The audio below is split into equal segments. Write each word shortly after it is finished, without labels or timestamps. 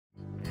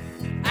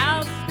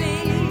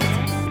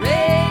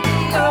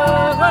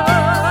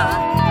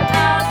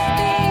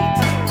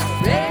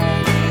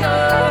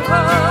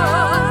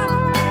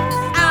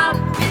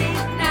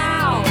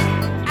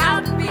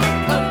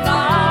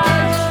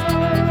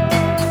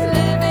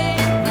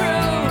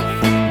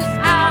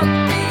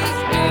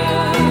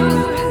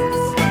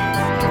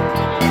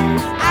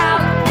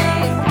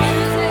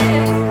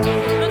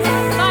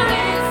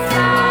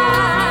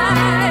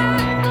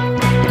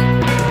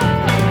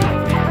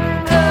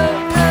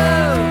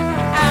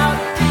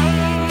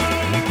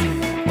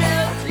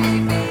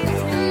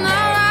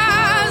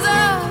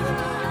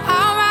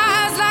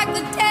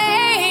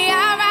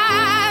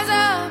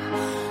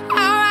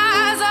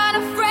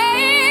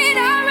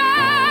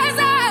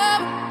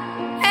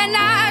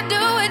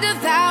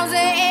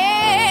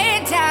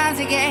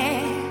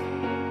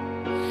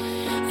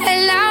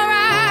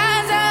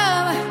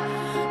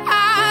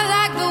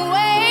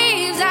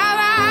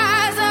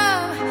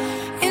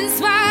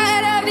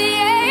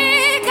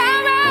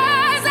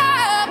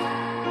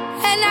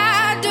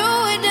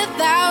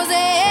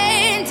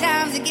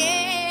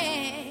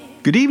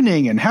Good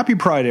evening and happy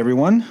Pride,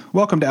 everyone.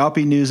 Welcome to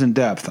Outbeat News in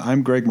Depth.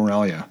 I'm Greg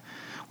Moralia.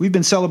 We've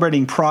been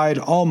celebrating Pride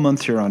all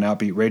month here on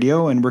Outbeat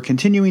Radio, and we're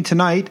continuing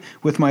tonight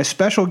with my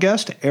special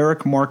guest,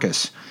 Eric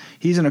Marcus.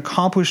 He's an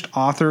accomplished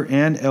author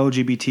and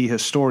LGBT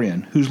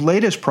historian whose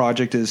latest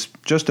project is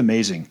just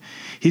amazing.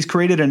 He's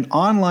created an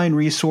online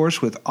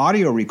resource with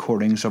audio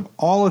recordings of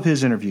all of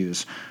his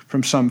interviews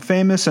from some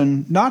famous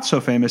and not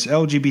so famous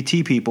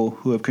LGBT people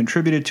who have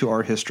contributed to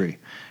our history.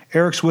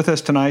 Eric's with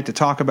us tonight to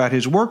talk about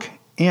his work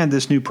and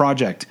this new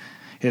project.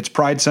 It's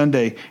Pride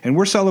Sunday, and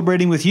we're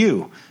celebrating with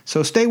you.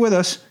 So stay with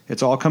us.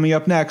 It's all coming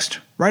up next,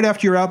 right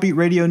after your Outbeat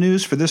Radio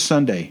news for this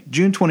Sunday,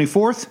 June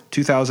 24th,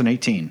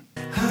 2018.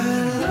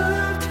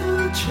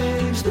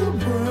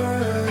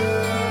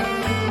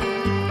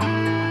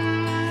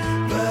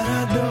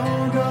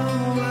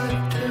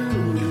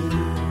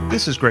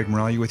 This is Greg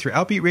Moralia with your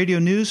Outbeat Radio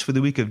news for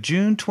the week of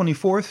June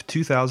 24th,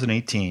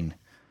 2018.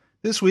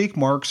 This week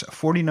marks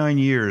 49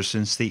 years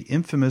since the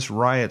infamous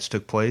riots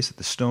took place at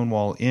the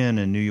Stonewall Inn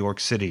in New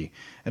York City,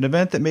 an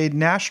event that made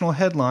national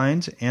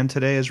headlines and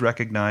today is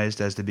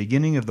recognized as the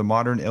beginning of the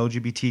modern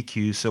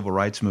LGBTQ civil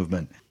rights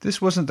movement. This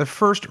wasn't the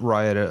first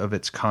riot of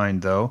its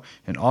kind, though.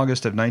 In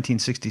August of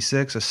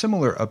 1966, a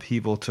similar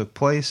upheaval took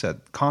place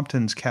at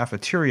Compton's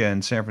Cafeteria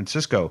in San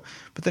Francisco,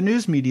 but the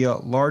news media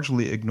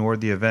largely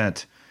ignored the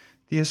event.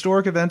 The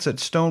historic events at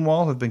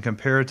Stonewall have been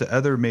compared to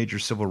other major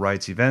civil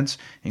rights events,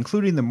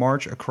 including the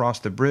March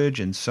Across the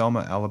Bridge in Selma,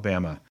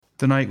 Alabama.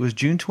 The night was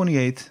June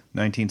 28,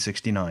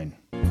 1969.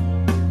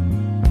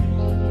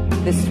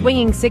 The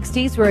swinging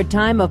 60s were a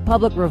time of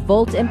public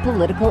revolt and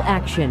political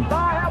action.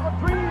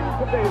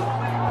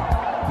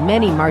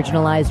 Many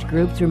marginalized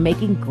groups were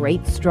making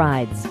great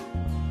strides.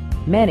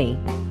 Many,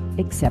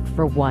 except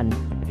for one.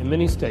 In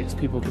many states,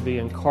 people could be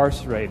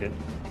incarcerated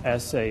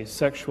as a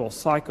sexual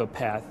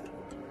psychopath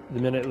the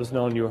minute it was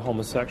known you were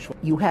homosexual.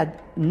 You had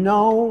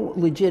no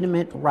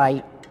legitimate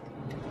right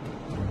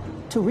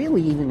to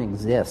really even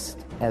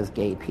exist as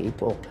gay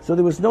people. So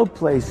there was no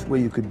place where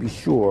you could be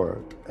sure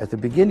at the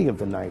beginning of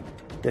the night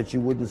that you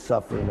wouldn't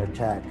suffer an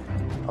attack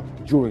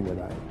during the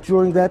night.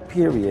 During that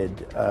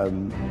period,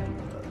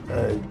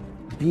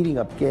 beating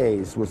up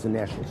gays was a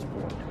national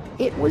sport.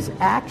 It was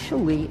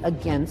actually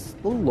against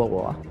the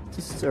law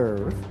to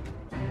serve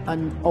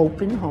an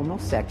open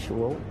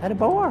homosexual at a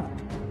bar.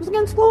 It was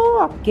against the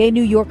law. Gay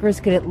New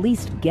Yorkers could at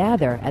least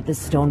gather at the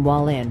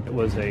Stonewall Inn. It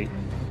was a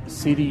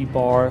seedy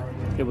bar.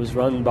 It was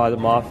run by the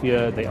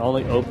mafia. They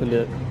only opened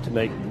it to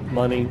make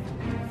money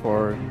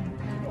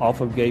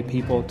off of gay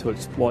people, to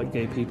exploit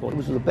gay people. It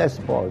was the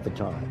best bar at the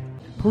time.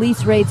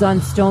 Police raids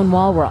on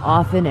Stonewall were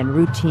often and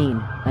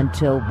routine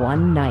until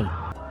one night.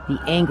 The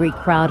angry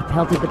crowd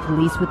pelted the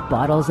police with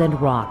bottles and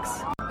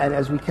rocks. And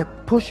as we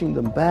kept pushing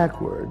them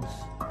backwards,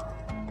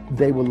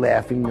 they were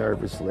laughing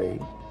nervously.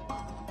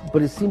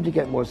 But it seemed to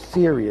get more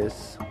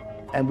serious,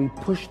 and we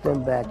pushed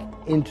them back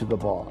into the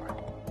bar.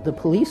 The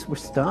police were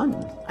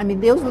stunned. I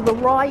mean, those were the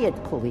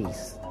riot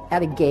police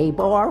at a gay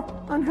bar,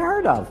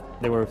 unheard of.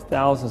 There were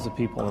thousands of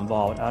people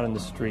involved out in the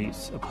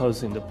streets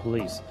opposing the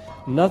police.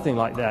 Nothing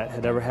like that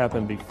had ever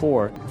happened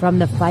before. From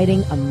the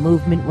fighting, a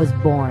movement was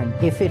born.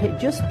 If it had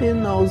just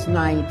been those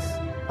nights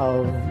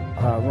of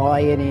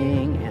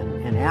rioting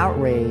and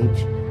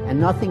outrage, and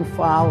nothing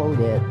followed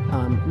it,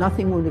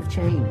 nothing would have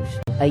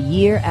changed. A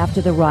year after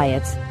the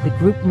riots, the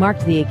group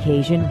marked the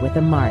occasion with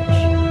a march.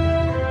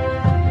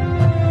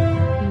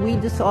 We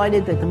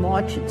decided that the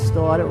march should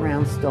start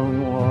around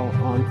Stonewall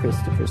on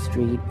Christopher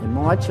Street and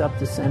march up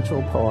to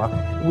Central Park.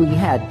 We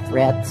had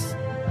threats.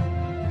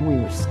 We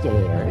were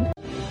scared.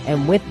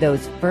 And with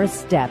those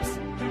first steps,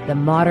 the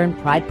modern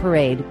Pride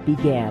Parade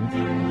began.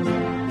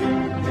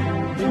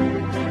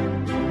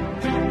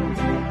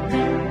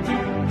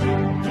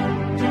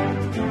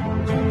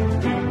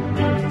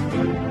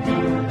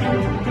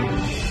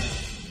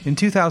 In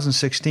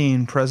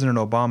 2016, President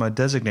Obama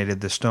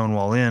designated the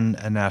Stonewall Inn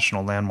a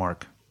national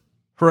landmark.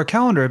 For a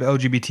calendar of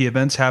LGBT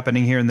events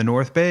happening here in the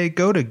North Bay,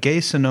 go to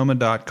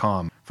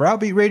gaysonoma.com. For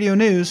Outbeat Radio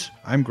News,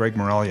 I'm Greg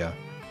Moralia.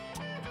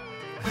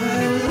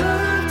 I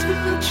love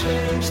to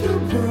change the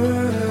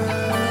world,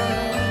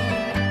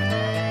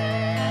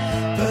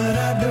 but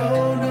I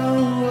don't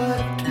know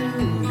what to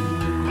do.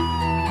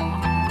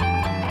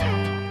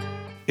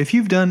 If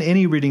you've done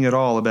any reading at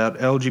all about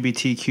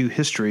LGBTQ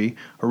history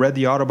or read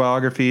the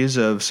autobiographies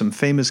of some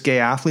famous gay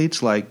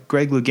athletes like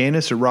Greg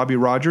Louganis or Robbie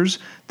Rogers,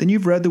 then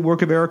you've read the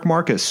work of Eric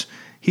Marcus.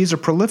 He's a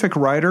prolific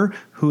writer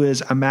who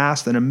has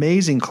amassed an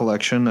amazing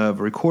collection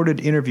of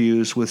recorded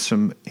interviews with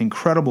some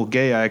incredible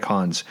gay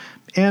icons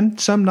and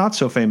some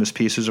not-so-famous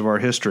pieces of our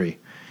history.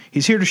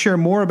 He's here to share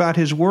more about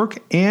his work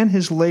and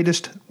his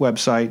latest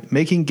website,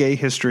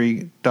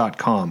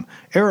 makinggayhistory.com.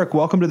 Eric,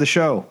 welcome to the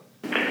show.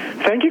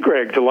 Thank you,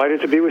 Greg.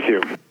 Delighted to be with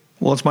you.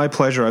 Well, it's my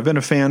pleasure. I've been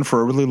a fan for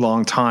a really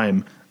long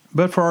time.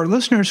 But for our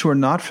listeners who are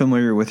not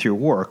familiar with your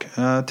work,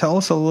 tell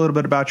us a little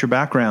bit about your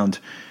background.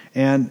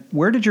 And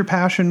where did your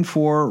passion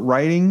for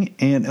writing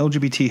and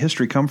LGBT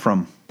history come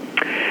from?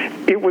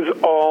 It was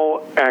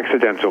all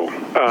accidental.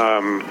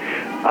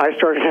 I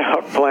started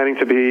out planning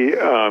to be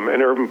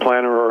an urban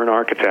planner or an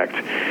architect,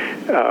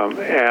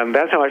 and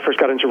that's how I first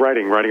got into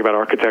writing about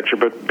architecture.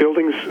 But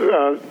buildings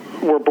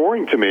were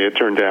boring to me, it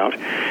turned out,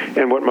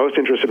 and what most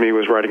interested me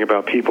was writing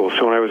about people.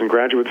 So when I was in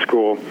graduate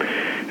school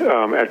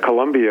at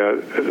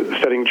Columbia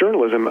studying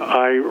journalism,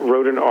 I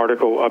wrote an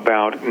article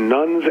about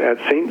nuns at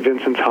St.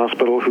 Vincent's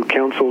Hospital who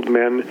counseled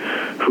men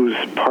whose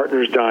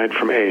partners died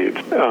from AIDS.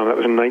 That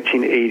was in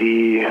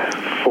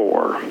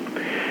 1984.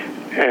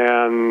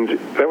 And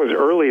that was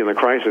early in the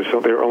crisis, so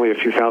there were only a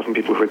few thousand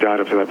people who had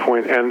died up to that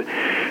point. And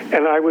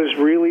I was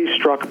really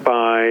struck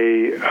by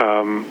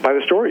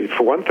the story,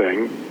 for one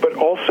thing, but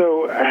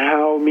also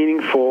how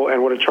meaningful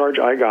and what a charge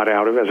I got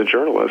out of as a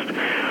journalist,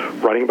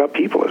 writing about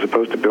people as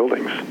opposed to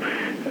buildings.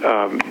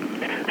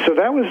 So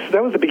that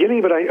was the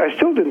beginning, but I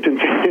still didn't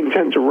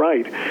intend to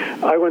write.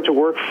 I went to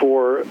work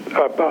for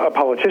a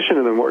politician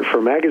and then worked for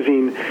a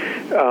magazine.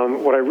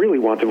 What I really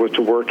wanted was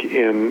to work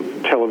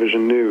in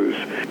television news.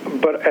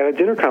 But at a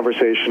dinner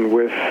conversation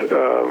with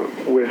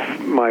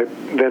my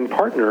then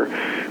partner,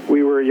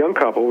 we were a young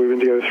couple. We've been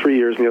together 3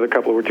 years, and the other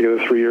couple were together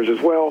 3 years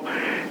as well.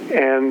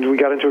 And we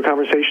got into a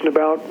conversation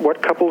about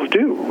what couples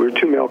do. We were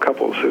two male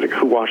couples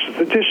who washes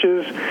the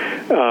dishes,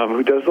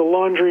 who does the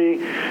laundry,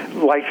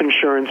 life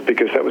insurance,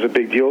 because that was a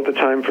big deal at the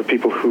time for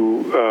people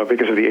who,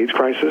 because of the AIDS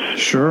crisis.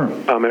 Sure.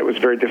 And it was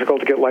very difficult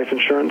to get life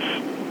insurance.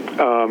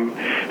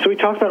 So we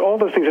talked about all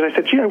those things, and I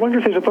said, gee, I wonder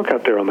if there's a book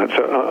out there on that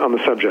on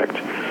the subject.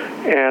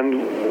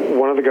 And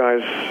one of the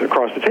guys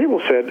across the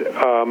table said,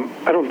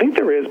 I don't think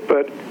there is,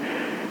 but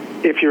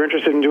if you're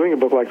interested in doing a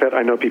book like that,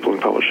 I know people in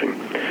publishing.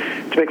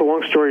 To make a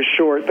long story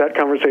short, that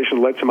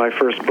conversation led to my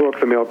first book,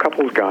 The Male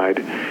Couples Guide.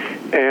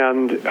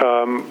 And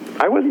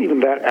I wasn't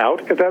even that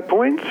out at that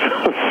point,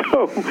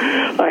 so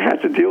I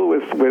had to deal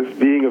with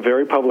being a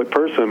very public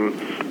person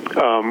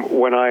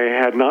when I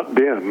had not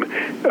been,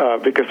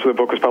 because the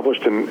book was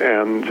published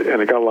and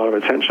it got a lot of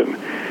attention.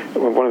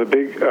 One of the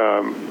big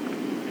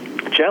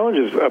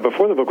challenges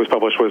before the book was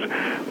published was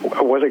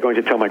I going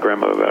to tell my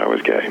grandmother that I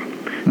was gay?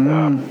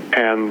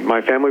 And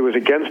my family was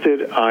against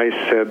it. I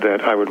said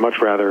that I would much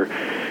rather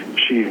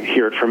she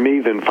hear it from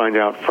me than find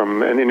out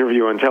from an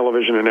interview on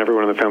television, and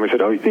everyone in the family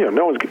said,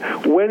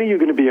 when are you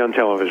going to be on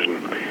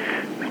television?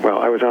 Well,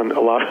 I was on a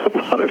lot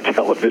of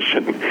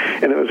television,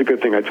 and it was a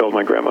good thing I told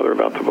my grandmother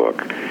about the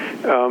book.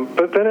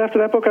 But then after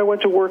that book, I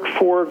went to work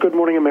for Good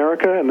Morning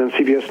America and then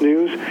CBS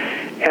News,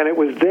 and it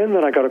was then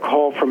that I got a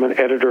call from an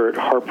editor at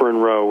Harper &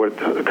 Row,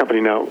 a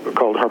company now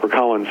called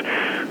HarperCollins,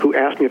 who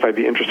asked me if I'd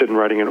be interested in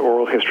writing an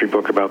oral history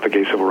book about the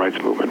gay civil rights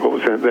movement, what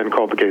was then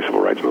called the gay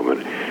civil rights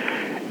movement.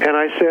 And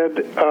I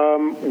said,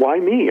 why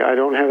me? I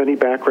don't have any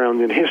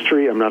background in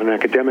history. I'm not an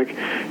academic.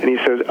 And he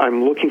said,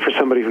 I'm looking for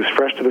somebody who's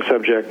fresh to the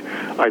subject.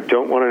 I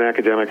don't want an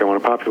academic. I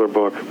want a popular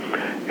book.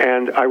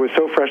 And I was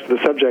so fresh to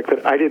the subject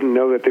that I didn't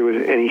know that there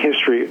was any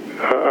history,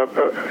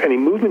 any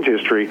movement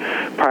history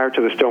prior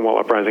to the Stonewall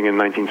Uprising in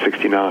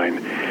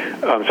 1969.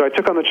 So I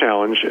took on the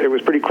challenge. It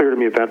was pretty clear to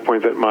me at that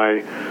point that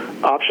my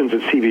options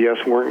at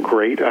CBS weren't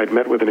great. I'd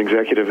met with an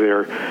executive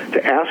there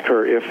to ask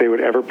her if they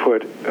would ever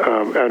put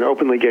an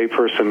openly gay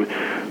person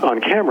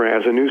on camera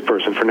as a news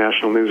person for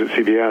national news at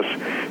CBS,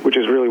 which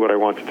is really what I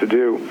wanted to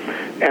do.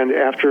 And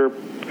after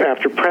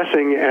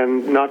pressing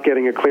and not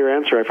getting a clear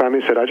answer, I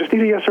finally said, I just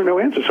need a yes or no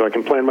answer so I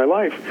can plan my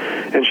life.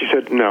 And she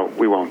said, no,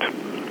 we won't.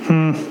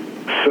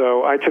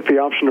 So I took the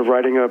option of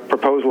writing a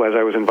proposal, as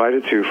I was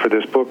invited to, for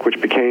this book, which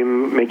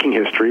became Making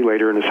History,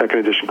 later in a second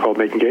edition called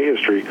Making Gay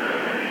History.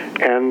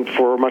 And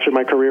for much of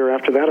my career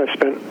after that, I've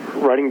spent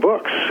writing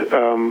books.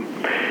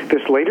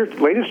 This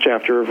latest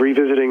chapter of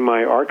revisiting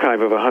my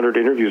archive of 100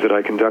 interviews that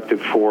I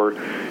conducted for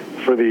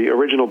the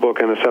original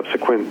book and a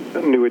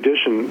subsequent new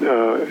edition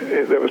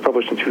that was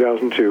published in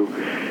 2002,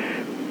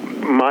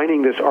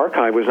 mining this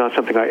archive was not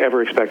something I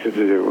ever expected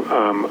to do.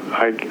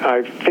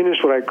 I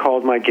finished what I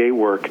called my gay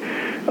work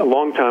a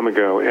long time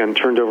ago and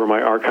turned over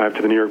my archive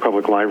to the New York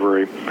Public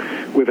Library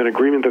with an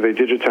agreement that they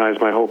digitize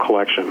my whole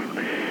collection,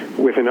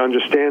 with an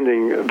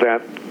understanding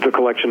that the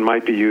collection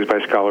might be used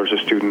by scholars or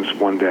students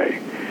one day.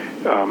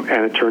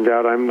 And it turned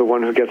out I'm the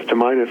one who gets to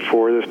mine it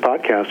for this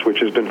podcast, which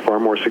has been far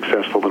more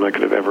successful than I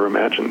could have ever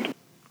imagined.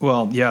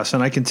 Well, yes,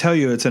 and I can tell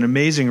you it's an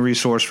amazing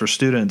resource for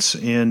students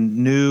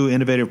in new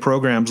innovative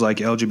programs like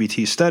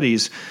LGBT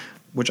Studies,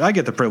 which I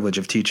get the privilege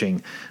of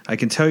teaching. I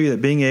can tell you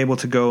that being able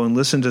to go and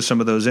listen to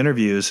some of those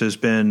interviews has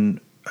been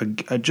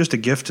just a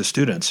gift to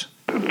students.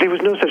 There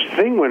was no such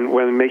thing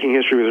when Making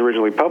History was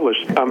originally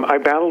published. I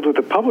battled with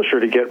the publisher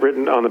to get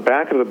written on the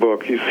back of the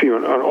book. You see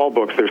on all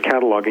books there's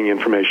cataloging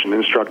information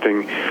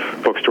instructing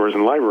bookstores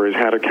and libraries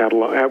how to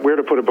catalog, where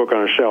to put a book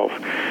on a shelf.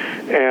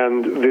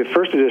 And the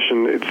first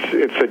edition,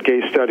 it said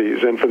Gay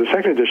Studies. And for the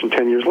second edition,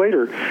 10 years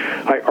later,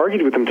 I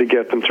argued with them to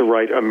get them to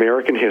write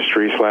American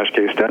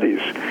History/Gay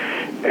Studies.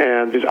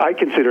 And because I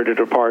considered it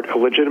a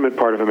legitimate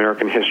part of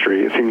American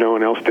history. It seemed no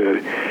one else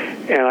did.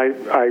 And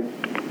I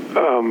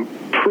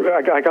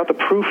I got the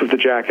proof of the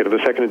jacket of the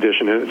second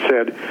edition, and it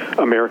said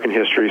American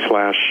History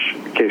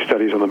 / Case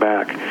Studies on the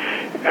back.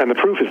 And the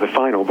proof is the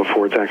final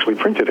before it's actually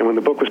printed. And when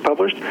the book was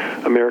published,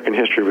 American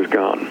History was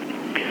gone.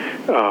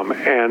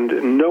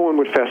 And no one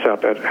would fess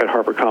up at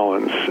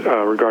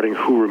HarperCollins regarding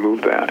who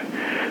removed that.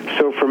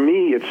 So for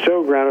me, it's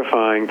so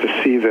gratifying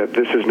to see that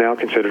this is now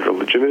considered a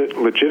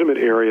legitimate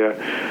area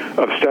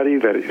of study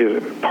that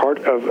is part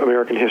of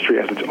American history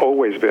as it's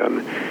always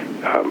been.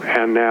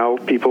 And now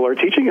people are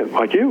teaching it,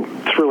 like you.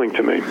 It's thrilling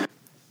to me.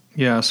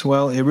 Yes,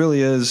 well, it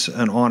really is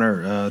an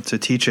honor to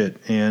teach it,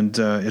 and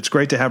it's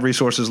great to have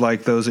resources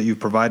like those that you've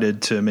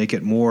provided to make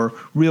it more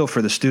real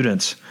for the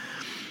students.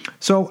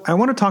 So I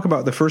want to talk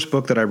about the first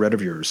book that I read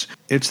of yours.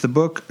 It's the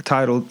book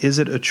titled, Is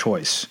It a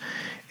Choice?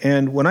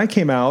 And when I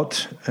came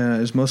out,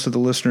 as most of the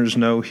listeners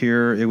know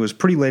here, it was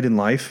pretty late in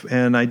life,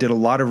 and I did a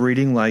lot of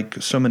reading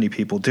like so many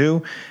people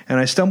do, and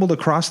I stumbled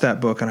across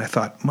that book, and I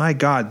thought, my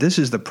God, this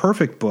is the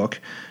perfect book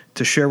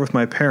to share with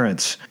my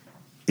parents.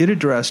 It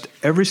addressed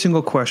every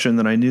single question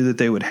that I knew that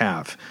they would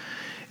have.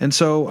 And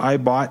so I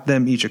bought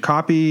them each a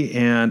copy,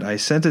 and I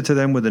sent it to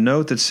them with a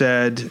note that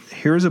said,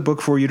 here's a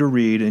book for you to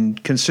read,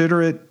 and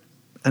consider it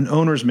an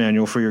owner's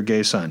manual for your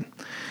gay son.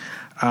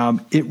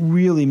 It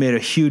really made a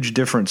huge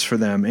difference for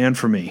them and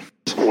for me.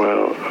 Wow.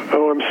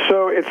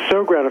 It's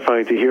so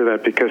gratifying to hear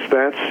that, because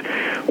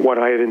that's what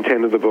I had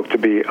intended the book to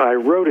be. I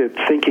wrote it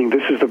thinking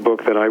this is the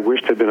book that I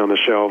wished had been on the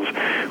shelves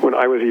when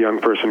I was a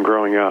young person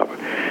growing up,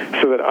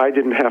 so that I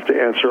didn't have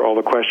to answer all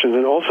the questions.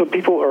 And also,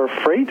 people are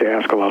afraid to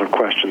ask a lot of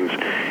questions,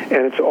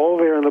 and it's all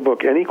there in the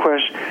book. Any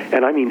question,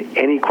 and I mean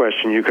any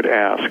question you could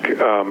ask,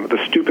 the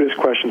stupidest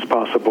questions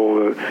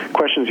possible, the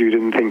questions you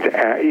didn't think to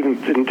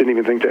didn't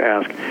even think to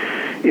ask.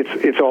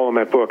 It's all in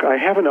that book. I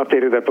haven't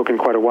updated that book in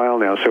quite a while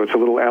now, so it's a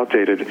little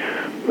outdated.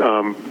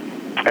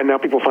 And now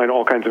people find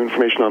all kinds of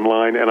information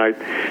online, and I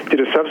did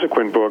a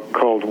subsequent book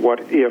called What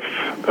If,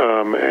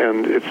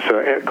 and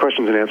it's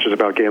questions and answers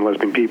about gay and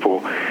lesbian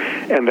people,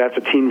 and that's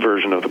a teen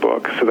version of the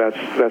book, so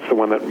that's the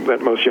one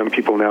that most young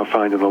people now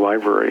find in the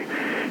library.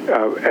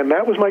 And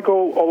that was my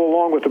goal all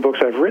along with the books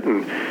I've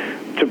written,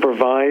 to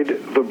provide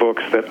the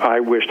books that I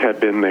wished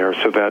had been there,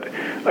 so that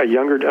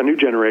a new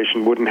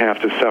generation wouldn't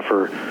have to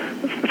suffer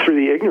through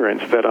the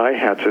ignorance that I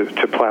had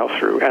to plow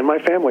through, and my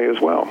family as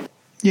well.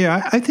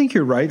 Yeah, I think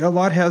you're right. A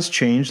lot has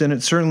changed, and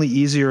it's certainly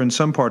easier in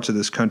some parts of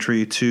this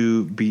country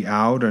to be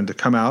out and to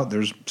come out.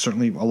 There's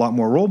certainly a lot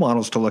more role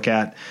models to look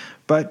at.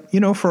 But,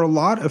 for a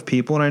lot of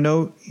people, and I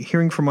know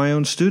hearing from my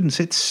own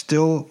students, it's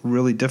still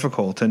really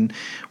difficult. And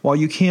while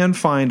you can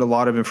find a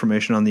lot of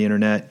information on the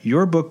internet,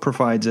 your book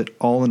provides it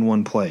all in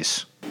one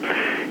place.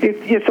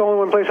 It's all in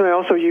one place, and I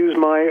also use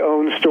my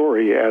own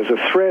story as a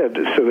thread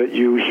so that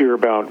you hear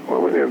about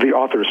the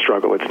author's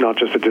struggle. It's not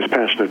just a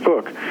dispassionate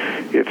book.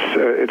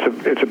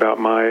 It's about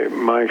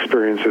my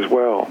experience as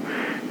well.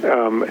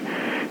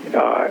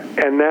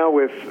 And now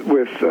with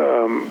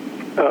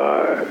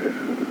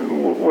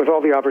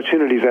all the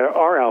opportunities that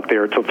are out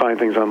there to find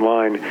things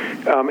online,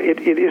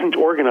 it isn't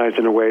organized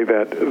in a way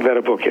that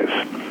a book is,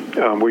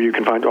 where you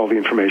can find all the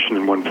information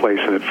in one place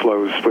and it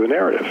flows with a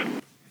narrative.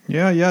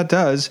 Yeah, it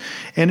does.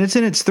 And it's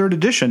in its third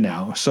edition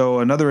now, so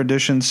another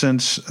edition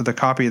since the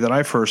copy that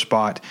I first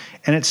bought,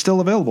 and it's still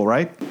available,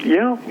 right?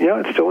 Yeah,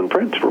 it's still in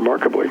print,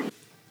 remarkably.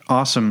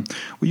 Awesome.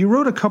 Well, you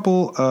wrote a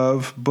couple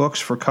of books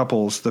for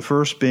couples, the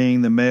first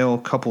being the Male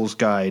Couples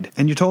Guide,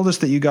 and you told us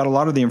that you got a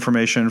lot of the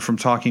information from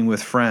talking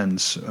with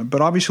friends,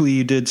 but obviously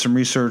you did some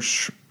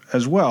research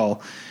as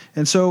well.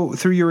 And so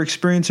through your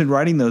experience in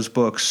writing those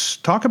books,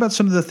 talk about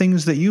some of the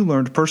things that you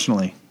learned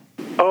personally.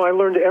 Oh, I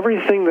learned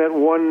everything that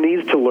one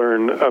needs to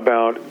learn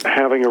about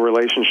having a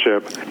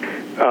relationship,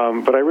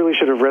 but I really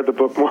should have read the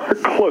book more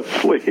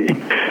closely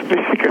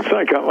because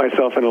I got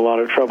myself in a lot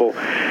of trouble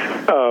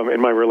in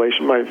my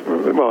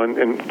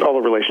in all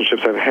the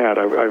relationships I've had.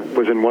 I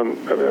was in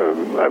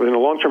a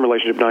long-term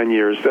relationship 9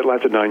 years that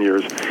lasted 9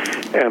 years,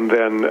 and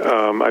then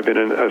I've been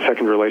in a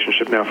second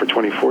relationship now for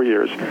 24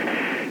 years.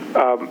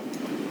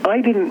 I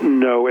didn't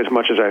know as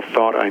much as I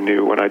thought I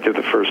knew when I did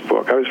the first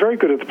book. I was very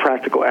good at the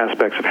practical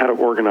aspects of how to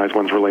organize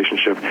one's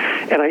relationship,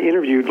 and I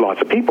interviewed lots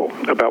of people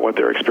about what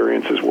their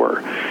experiences were,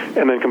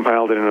 and then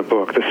compiled it in a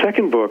book. The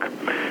second book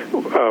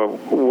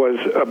was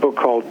a book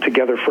called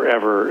Together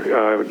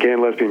Forever. Gay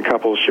and lesbian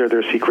couples share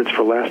their secrets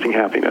for lasting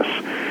happiness.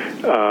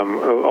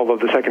 Although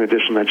the second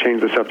edition, I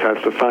changed the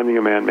subtitles to Finding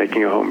a Man,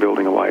 Making a Home,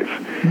 Building a Life.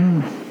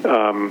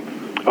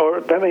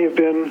 Or that may have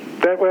been,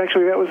 that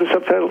was the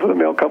subtitle for the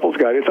Male Couples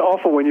Guide. It's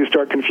awful when you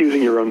start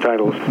confusing your own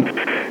titles.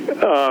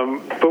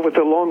 But with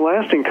the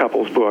Long-Lasting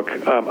Couples book,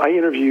 I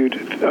interviewed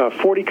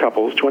 40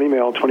 couples, 20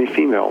 male, 20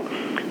 female,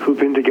 who've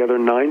been together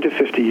 9 to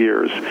 50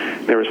 years.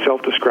 They were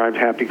self-described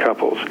happy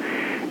couples.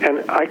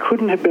 And I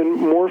couldn't have been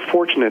more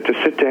fortunate to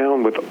sit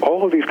down with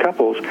all of these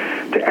couples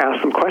to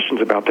ask them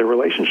questions about their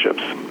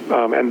relationships,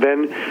 and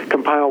then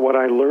compile what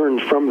I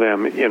learned from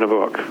them in a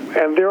book.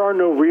 And there are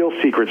no real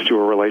secrets to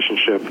a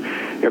relationship.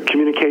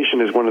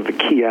 Communication is one of the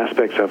key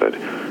aspects of it.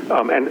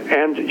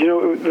 And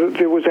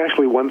there was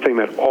actually one thing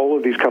that all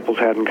of these couples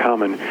had in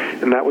common,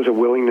 and that was a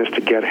willingness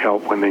to get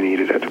help when they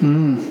needed it.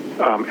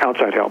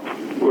 Outside help,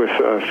 with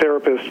a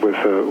therapist, with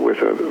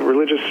a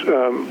religious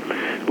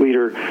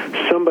leader,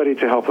 somebody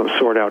to help them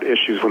sort out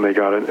issues when they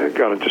got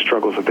into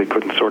struggles that they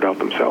couldn't sort out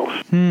themselves.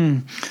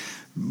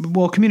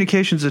 Well,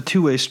 communication's a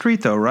two-way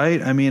street, though,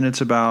 right? I mean,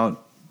 it's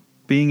about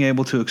being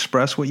able to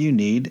express what you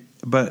need,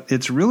 but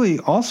it's really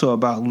also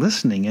about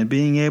listening and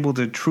being able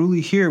to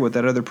truly hear what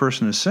that other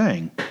person is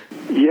saying.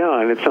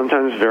 Yeah, and it's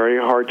sometimes very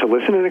hard to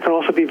listen, and it can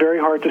also be very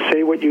hard to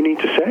say what you need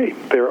to say.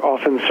 There are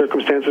often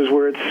circumstances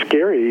where it's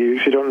scary.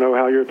 You don't know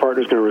how your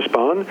partner's going to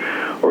respond,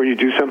 or you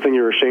do something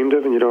you're ashamed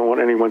of and you don't want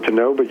anyone to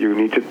know, but you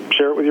need to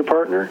share it with your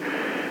partner.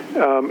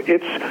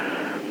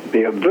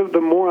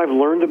 The more I've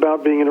learned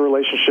about being in a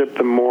relationship,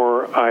 the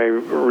more I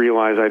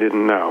realize I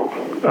didn't know.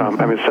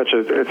 I mean,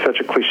 it's such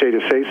a cliche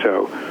to say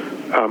so.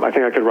 I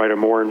think I could write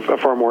a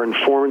far more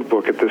informed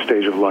book at this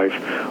stage of life,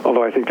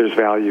 although I think there's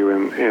value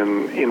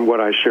in what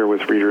I share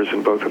with readers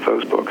in both of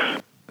those books.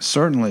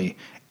 Certainly.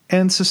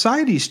 And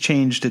society's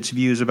changed its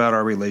views about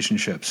our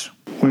relationships.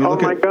 Oh,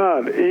 my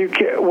God.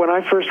 When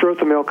I first wrote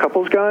the Male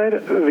Couples Guide,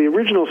 the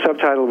original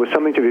subtitle was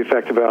something to the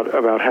effect about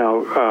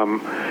how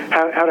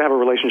to have a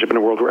relationship in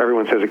a world where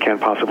everyone says it can't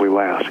possibly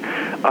last.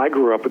 I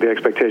grew up with the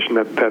expectation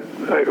that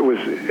it was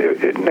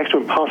next to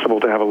impossible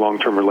to have a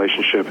long-term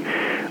relationship.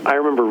 I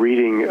remember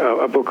reading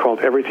a book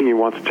called Everything You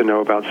Wanted to Know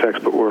About Sex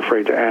But Were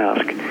Afraid to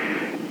Ask.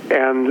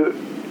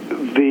 And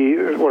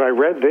what I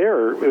read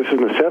there, this is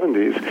in the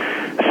 70s,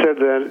 said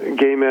that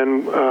gay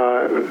men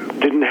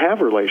didn't have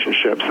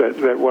relationships,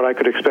 that what I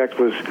could expect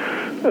was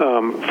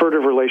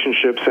furtive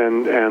relationships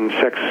and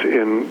sex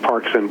in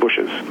parks and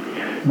bushes.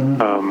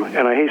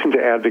 And I hasten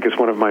to add, because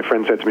one of my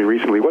friends said to me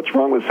recently, "What's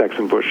wrong with sex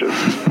in bushes?"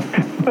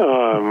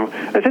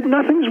 I said,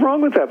 nothing's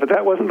wrong with that, but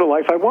that wasn't the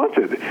life I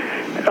wanted.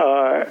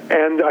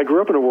 And I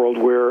grew up in a world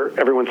where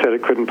everyone said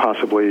it couldn't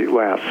possibly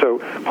last. So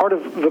part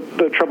of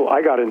the trouble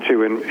I got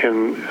into in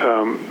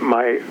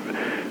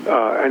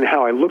and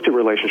how I looked at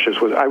relationships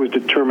was I was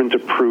determined to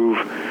prove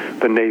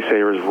the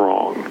naysayers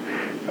wrong.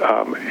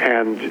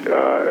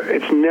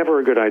 It's never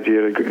a good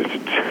idea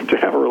to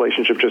have a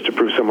relationship just to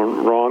prove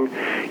someone wrong.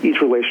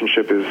 Each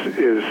relationship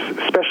is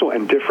special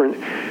and different,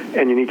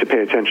 and you need to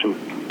pay attention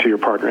to your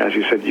partner. As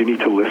you said, you need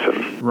to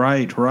listen.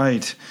 Right.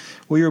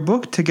 Well, your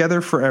book, Together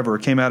Forever,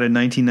 came out in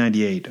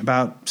 1998,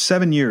 about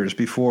 7 years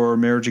before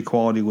marriage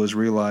equality was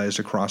realized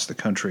across the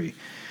country.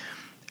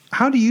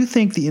 How do you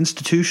think the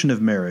institution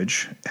of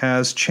marriage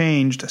has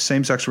changed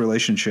same-sex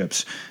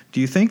relationships? Do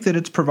you think that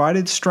it's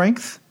provided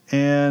strength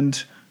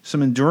and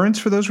some endurance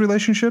for those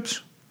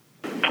relationships?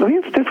 I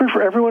think it's different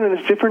for everyone, and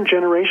it's different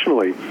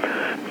generationally.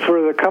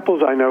 For the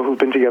couples I know who've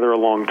been together a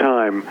long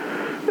time,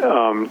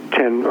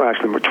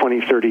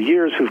 20, 30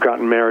 years, who've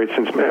gotten married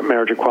since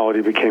marriage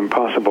equality became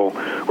possible,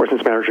 or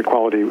since marriage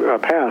equality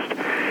passed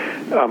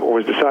or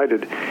was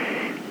decided,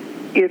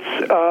 it's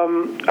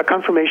a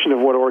confirmation of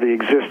what already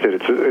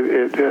existed.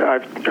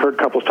 I've heard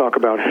couples talk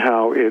about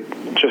how it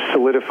just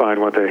solidified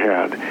what they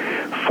had.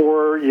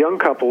 For young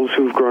couples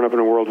who've grown up in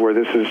a world where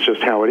this is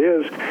just how it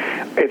is,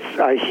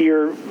 I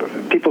hear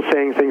people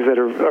saying things I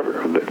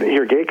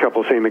hear gay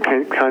couples saying the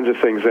kinds of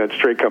things that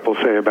straight couples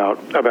say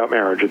about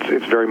marriage.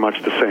 It's very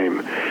much the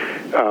same.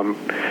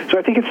 So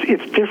I think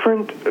it's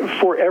different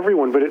for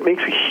everyone, but it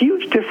makes a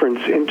huge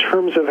difference in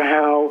terms of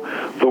how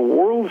the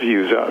world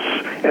views us,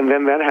 and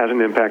then that has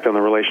an impact on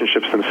the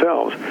relationships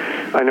themselves.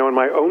 I know in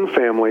my own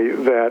family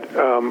that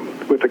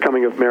with the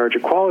coming of marriage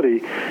equality,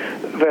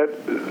 that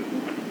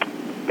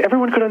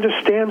everyone could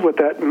understand what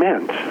that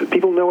meant.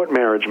 People know what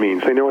marriage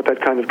means. They know what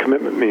that kind of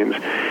commitment means.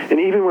 And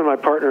even when my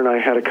partner and I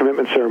had a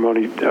commitment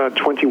ceremony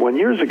 21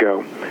 years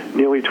ago,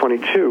 nearly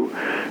 22,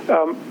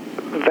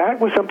 that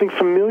was something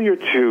familiar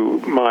to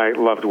my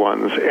loved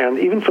ones. And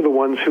even for the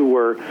ones who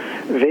were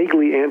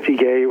vaguely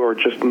anti-gay or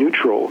just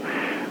neutral,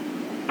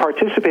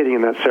 participating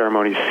in that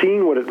ceremony,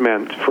 seeing what it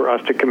meant for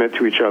us to commit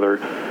to each other,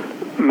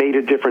 made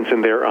a difference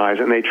in their eyes,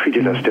 and they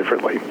treated us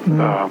differently.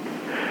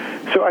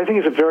 So I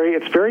think it's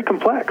very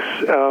complex,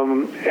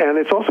 and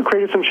it's also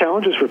created some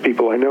challenges for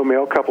people. I know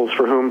male couples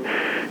for whom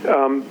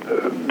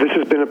this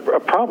has been a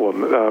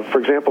problem. For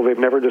example, they've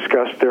never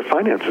discussed their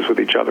finances with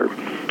each other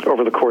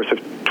over the course of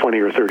 20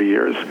 or 30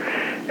 years.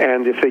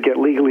 And if they get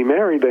legally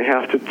married, they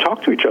have to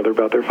talk to each other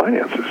about their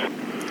finances.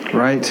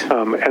 Right.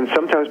 And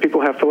sometimes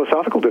people have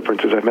philosophical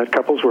differences. I've met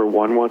couples where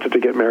one wanted to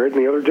get married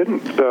and the other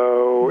didn't.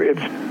 So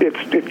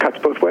it cuts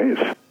both ways.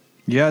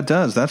 Yeah, it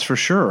does. That's for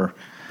sure.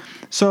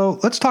 So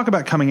let's talk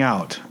about coming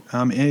out.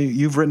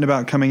 You've written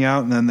about coming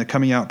out and then the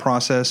coming out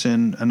process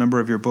in a number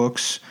of your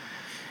books.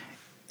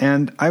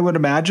 And I would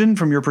imagine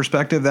from your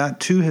perspective that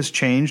too has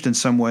changed in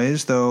some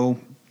ways, though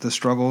the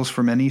struggles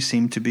for many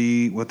seem to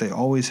be what they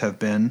always have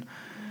been.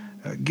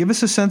 Give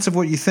us a sense of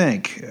what you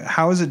think.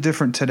 How is it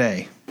different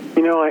today?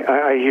 You know,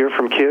 I hear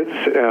from kids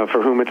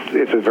for whom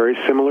it's a very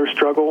similar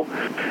struggle.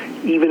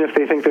 Even if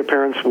they think their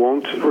parents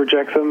won't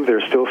reject them,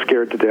 they're still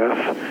scared to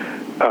death.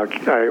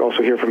 I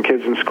also hear from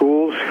kids in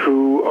schools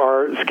who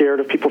are scared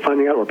of people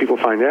finding out, or people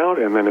find out,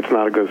 and then it's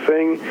not a good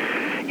thing.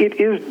 It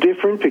is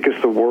different because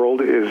the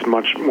world is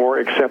much more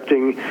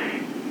accepting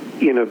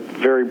in a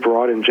very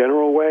broad and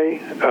general way.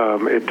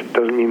 It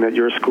doesn't mean that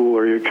your school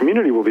or your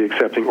community will be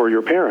accepting, or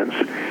your parents.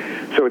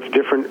 So it's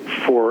different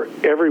for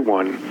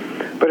everyone.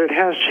 But it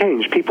has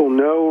changed. People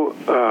know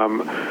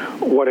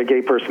what a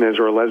gay person is,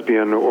 or a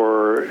lesbian,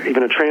 or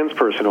even a trans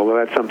person, although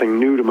that's something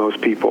new to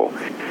most people,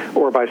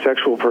 or a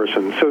bisexual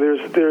person. So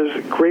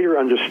there's greater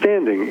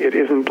understanding. It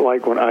isn't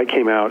like when I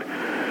came out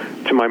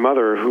to my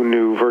mother, who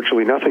knew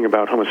virtually nothing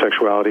about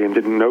homosexuality and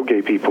didn't know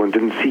gay people and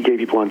didn't see gay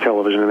people on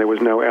television, and there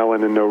was no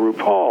Ellen and no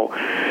RuPaul.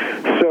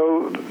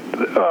 So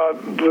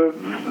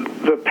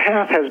the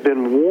path has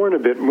been worn a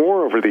bit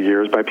more over the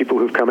years by people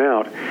who've come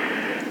out.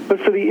 But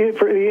for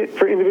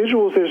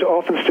individuals, there's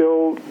often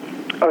still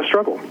a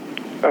struggle.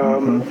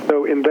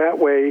 So in that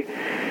way,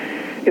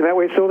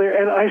 it's still there.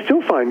 And I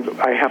still find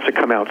I have to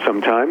come out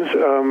sometimes.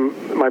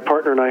 My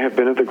partner and I have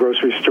been at the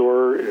grocery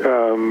store,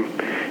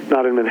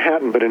 not in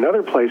Manhattan, but in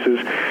other places,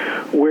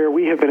 where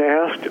we have been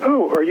asked,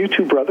 "Oh, are you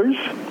two brothers?"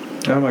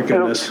 Oh my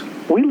goodness.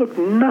 We look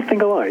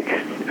nothing alike.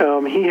 I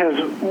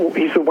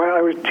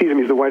always tease him,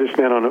 he's the whitest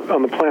man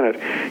on the planet.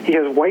 He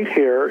has white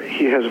hair,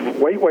 he has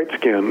white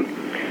skin,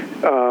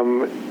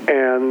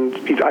 and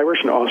he's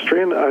Irish and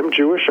Austrian. I'm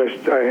Jewish.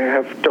 I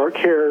have dark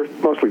hair,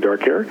 mostly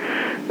dark hair.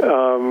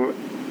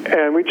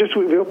 And we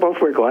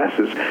both wear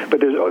glasses, but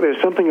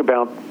there's something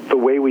about the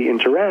way we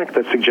interact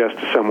that suggests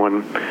to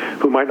someone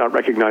who might not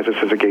recognize us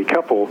as a gay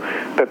couple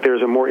that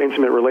there's a more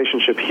intimate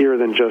relationship here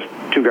than just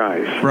two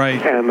guys.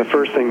 Right. And the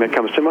first thing that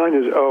comes to mind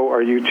is, "Oh,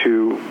 are you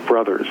two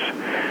brothers?"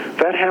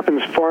 That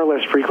happens far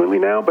less frequently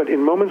now, but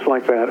in moments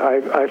like that,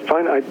 I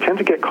find I tend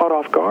to get caught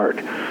off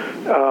guard.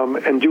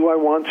 And do I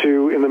want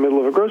to, in the middle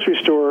of a grocery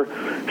store,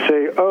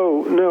 say,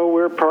 "Oh, no,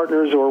 we're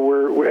partners," or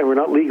we're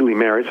not legally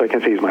married, so I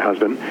can't say he's my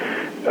husband.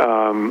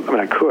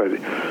 I could,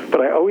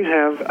 but I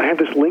have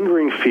this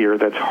lingering fear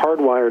that's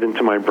hardwired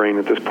into my brain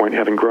at this point,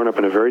 having grown up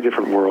in a very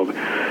different world,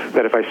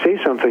 that if I say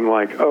something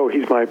like, "Oh,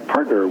 he's my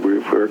partner,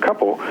 we're a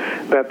couple,"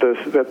 that the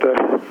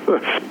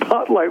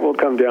spotlight will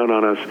come down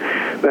on us,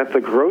 that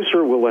the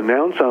grocer will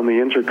announce on the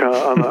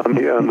intercom on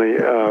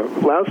the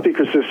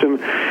loudspeaker system,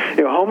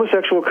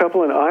 homosexual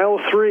couple in aisle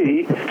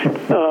 3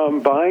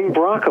 buying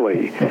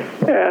broccoli,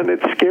 and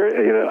it's scary.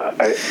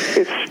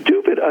 It's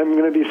stupid. I'm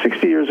going to be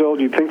 60 years old.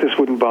 You'd think this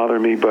wouldn't bother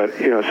me, but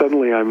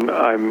suddenly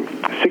I'm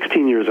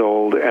 16 years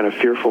old and a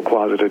fearful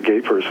closeted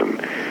gay person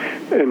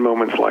in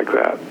moments like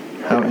that.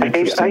 How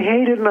interesting. I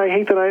hate it, and I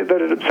hate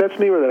that it upsets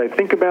me, or that I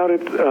think about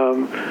it.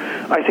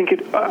 I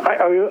think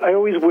I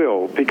always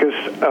will, because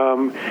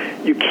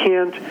you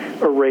can't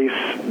erase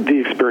the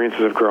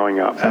experiences of growing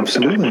up.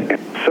 Absolutely.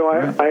 So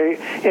I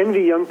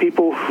envy young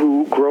people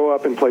who grow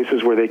up in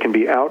places where they can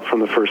be out from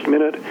the first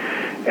minute,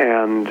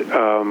 and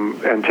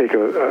take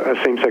a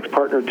same-sex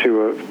partner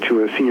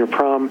to a senior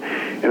prom,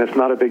 and it's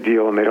not a big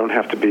deal, and they don't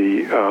have to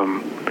be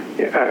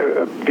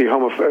they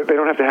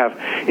don't have to have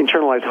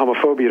internalized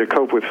homophobia to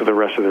cope with for the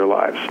rest of their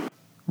lives.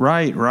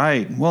 Right.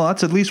 Well,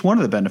 that's at least one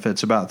of the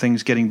benefits about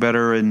things getting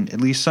better in at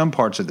least some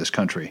parts of this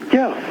country.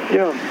 Yeah.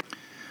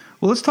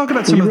 Well, let's talk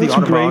about some of the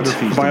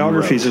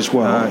biographies as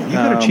well. You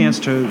got a chance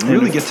to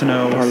really get to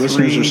know our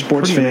listeners are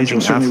sports fans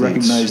will certainly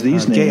recognize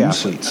these names. Gay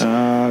athletes.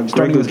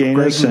 Greg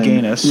Louganis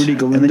and Rudy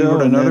Galindo, and then you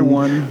wrote another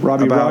one,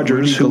 Robbie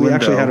Rogers, who we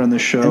actually had on the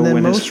show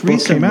when his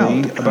book came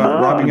out.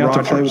 About Robbie out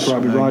to play with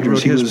Robbie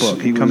Rogers. He was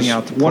coming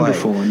out to play.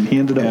 Wonderful, and he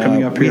ended up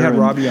coming up here. We had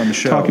Robbie on the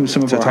show, talking to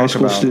some of our high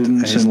school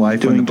students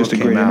and doing just a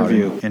great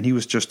interview. And he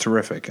was just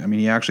terrific. I mean,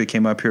 he actually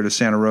came up here to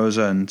Santa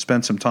Rosa and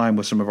spent some time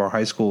with some of our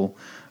high school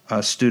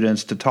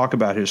students to talk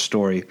about his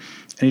story.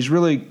 And he's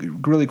really,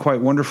 really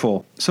quite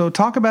wonderful. So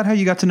talk about how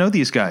you got to know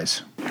these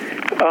guys.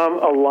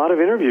 A lot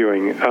of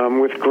interviewing.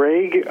 With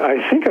Greg,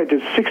 I think I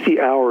did 60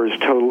 hours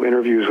total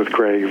interviews with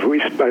Greg.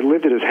 I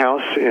lived at his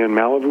house in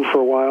Malibu for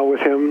a while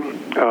with him.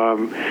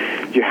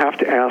 You have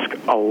to ask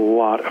a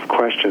lot of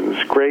questions.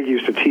 Greg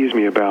used to tease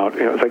me about,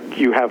 it's like,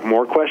 you have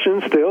more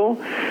questions still?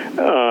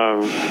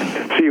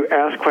 So you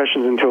ask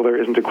questions until there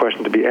isn't a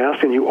question to be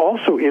asked, and you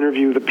also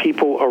interview the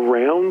people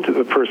around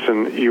the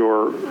person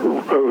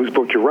whose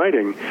book you're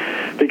writing,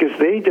 because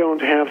they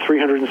don't have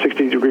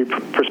 360-degree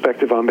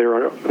perspective on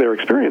their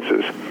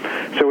experiences.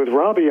 So with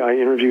Robbie, I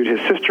interviewed his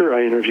sister,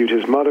 I interviewed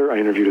his mother, I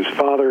interviewed his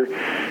father,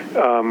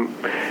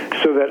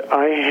 so that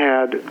I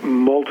had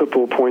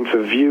multiple points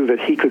of view that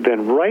he could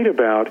then write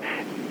about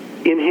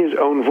in his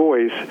own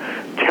voice,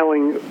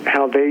 telling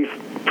how they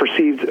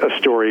perceived a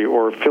story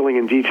or filling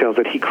in details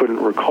that he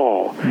couldn't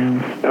recall.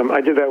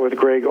 I did that with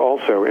Greg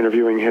also,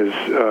 interviewing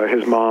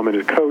his mom and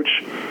his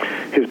coach,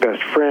 his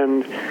best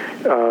friend,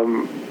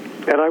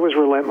 and I was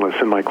relentless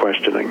in my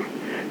questioning.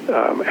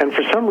 And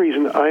for some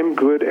reason, I'm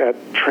good at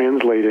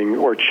translating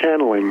or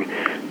channeling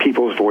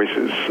people's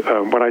voices.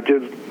 When I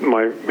did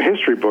my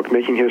history book,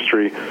 Making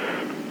History,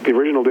 the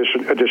original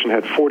edition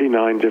had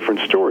 49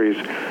 different stories,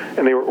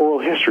 and they were oral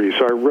histories,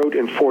 so I wrote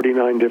in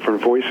 49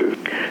 different voices.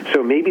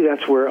 So maybe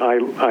that's where I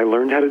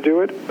learned how to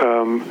do it,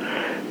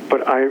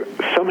 but I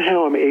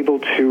somehow am able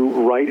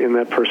to write in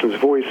that person's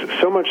voice,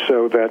 so much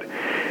so that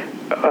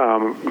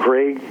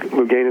Greg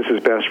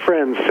Louganis' best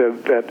friend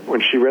said that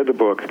when she read the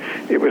book,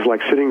 it was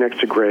like sitting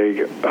next to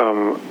Greg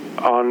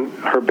on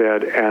her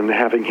bed and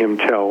having him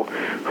tell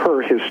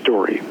her his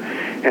story.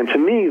 And to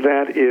me,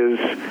 that's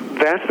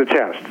the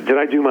test. Did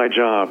I do my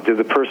job? Did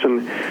the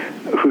person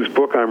whose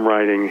book I'm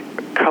writing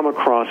come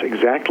across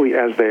exactly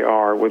as they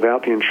are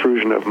without the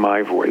intrusion of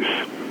my voice?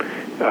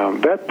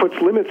 That puts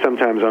limits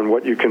sometimes on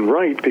what you can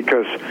write,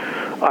 because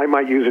I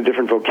might use a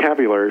different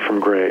vocabulary from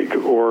Greg.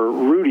 Or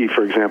Rudy,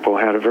 for example,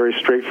 had a very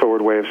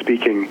straightforward way of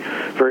speaking,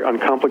 very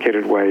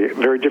uncomplicated way,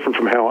 very different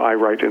from how I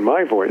write in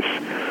my voice.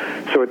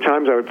 So at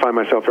times I would find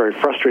myself very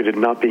frustrated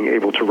not being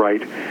able to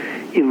write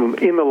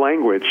in the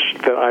language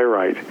that I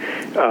write,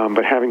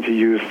 but having to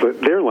use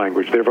their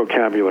language, their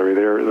vocabulary,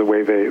 the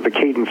way the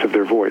cadence of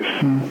their voice.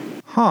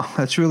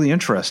 That's really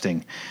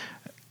interesting.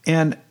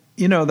 And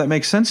that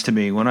makes sense to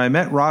me. When I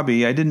met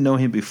Robbie, I didn't know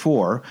him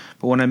before,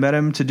 but when I met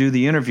him to do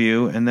the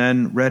interview and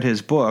then read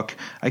his book,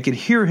 I could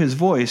hear his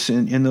voice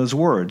in those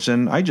words,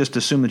 and I just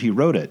assumed that he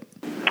wrote it.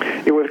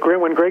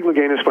 When Greg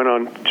Louganis went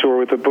on tour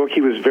with the book,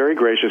 he was very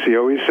gracious. He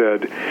always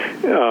said,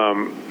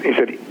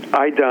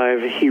 I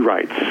dive, he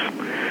writes.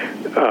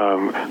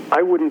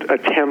 I wouldn't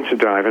attempt to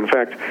dive. In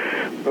fact,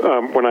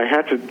 when I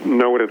had to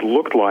know what it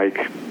looked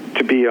like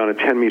to be on a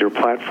 10-meter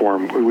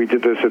platform, we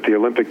did this at the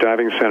Olympic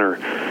Diving Center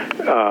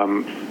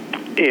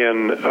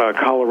in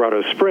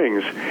Colorado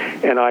Springs,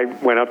 and I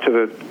went up to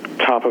the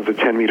top of the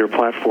 10-meter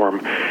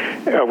platform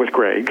with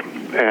Greg,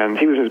 and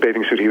he was in his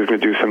bathing suit. He was going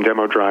to do some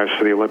demo dives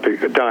for the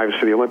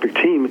Olympic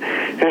team,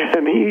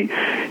 and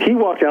he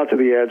walked out to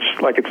the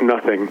edge like it's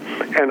nothing,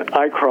 and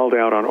I crawled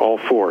out on all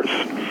fours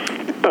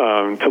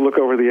to look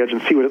over the edge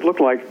and see what it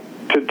looked like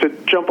to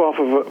jump off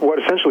of what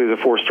essentially is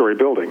a 4-story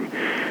building.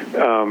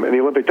 And the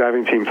Olympic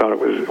diving team thought it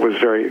was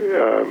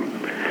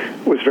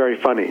very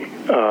funny.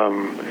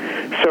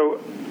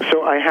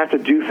 So I had to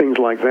do things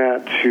like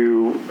that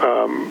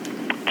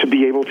to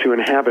be able to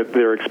inhabit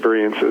their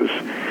experiences.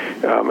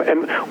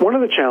 And one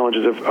of the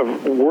challenges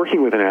of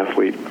working with an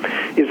athlete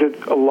is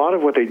that a lot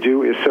of what they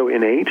do is so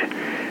innate,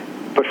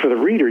 but for the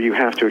reader, you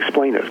have to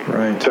explain it.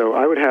 Right. So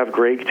I would have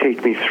Greg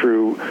take me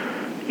through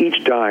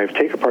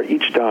take apart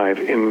each dive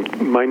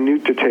in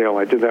minute detail.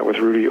 I did that with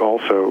Rudy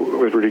also,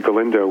 with Rudy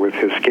Galindo with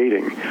his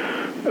skating,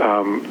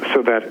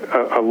 so that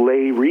a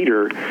lay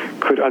reader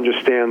could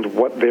understand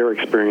what they're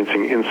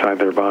experiencing inside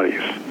their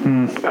bodies.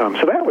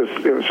 So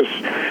it was just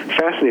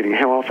fascinating.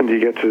 How often do you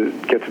get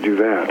to do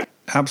that?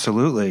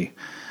 Absolutely.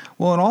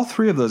 Well, and all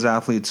three of those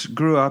athletes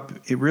grew up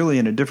really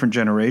in a different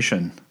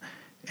generation,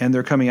 and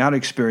their coming out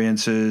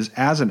experiences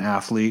as an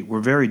athlete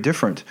were very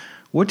different.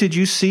 What did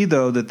you see,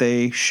 though, that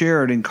they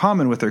shared in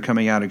common with their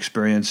coming out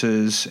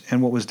experiences,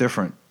 and what was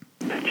different?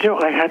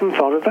 I hadn't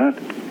thought of that,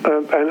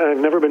 and I've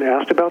never been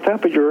asked about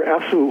that, but you're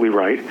absolutely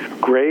right.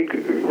 Greg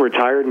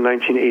retired in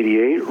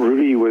 1988.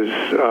 Rudy was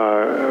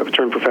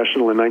turned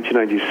professional in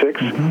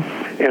 1996,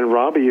 and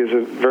Robbie is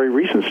a very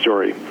recent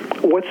story.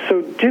 What's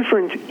so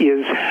different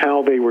is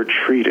how they were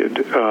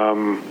treated.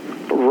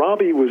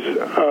 Robbie was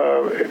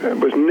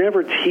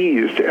never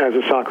teased as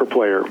a soccer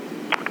player.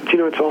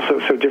 It's also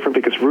so different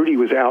because Rudy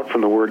was out from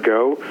the word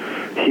go.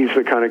 He's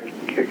the kind of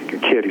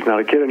kid, he's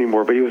not a kid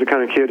anymore, but he was the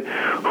kind of kid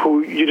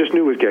who you just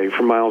knew was gay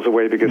from miles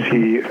away because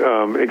he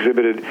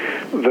exhibited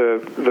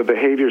the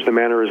behaviors, the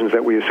mannerisms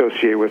that we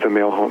associate with a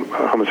male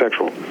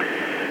homosexual.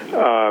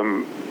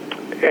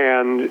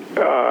 And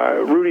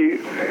Rudy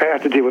had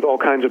to deal with all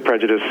kinds of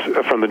prejudice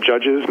from the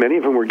judges, many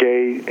of whom were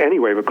gay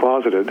anyway, but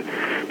closeted,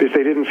 because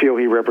they didn't feel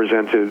he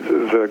represented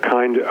the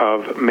kind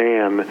of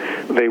man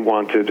they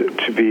wanted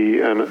to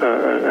be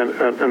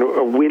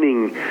a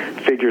winning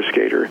figure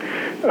skater.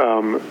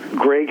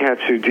 Greg had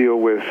to deal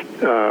with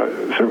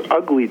sort of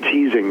ugly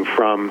teasing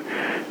from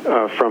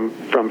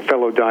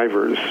fellow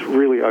divers,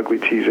 really ugly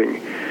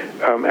teasing,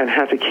 and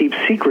had to keep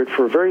secret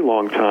for a very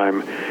long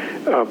time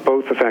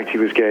both the fact he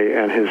was gay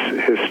and his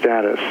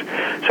status.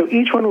 So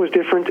each one was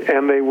different,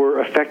 and they were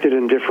affected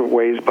in different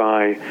ways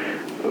by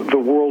the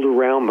world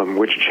around them,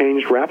 which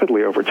changed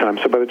rapidly over time.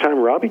 So by the time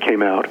Robbie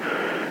came out,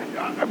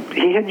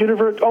 he had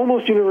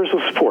almost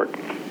universal support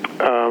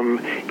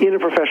in a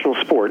professional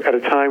sport at a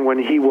time when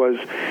he was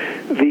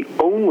the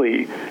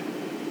only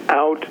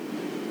out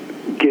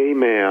gay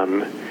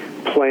man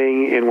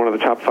playing in one of the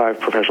top 5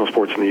 professional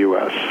sports in the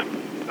U.S.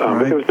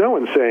 But there was no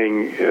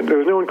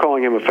one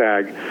calling him a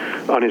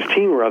fag on his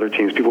team or other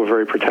teams. People were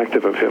very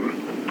protective of him.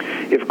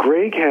 If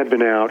Greg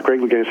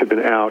Louganis had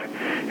been out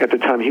at the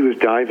time he was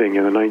diving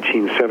in the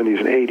 1970s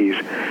and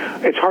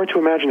 80s, it's hard to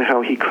imagine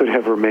how he could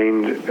have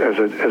remained as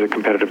a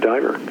competitive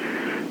diver.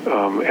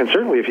 And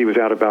certainly if he was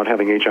out about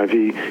having HIV,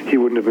 he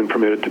wouldn't have been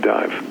permitted to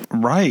dive.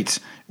 Right.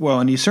 Well,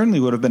 and he certainly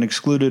would have been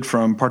excluded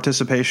from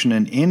participation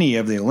in any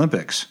of the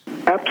Olympics.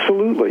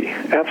 Absolutely.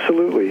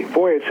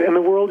 Boy, and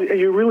the world,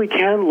 you really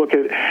can look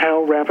at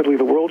how rapidly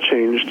the world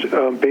changed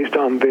based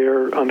on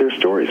their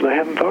stories, and I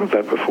hadn't thought of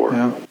that before.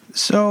 Yeah.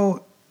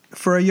 So,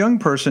 for a young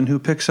person who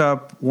picks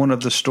up one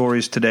of the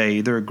stories today,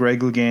 either Greg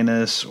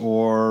Louganis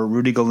or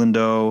Rudy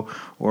Galindo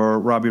or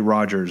Robbie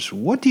Rogers,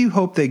 what do you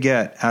hope they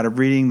get out of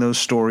reading those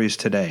stories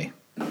today?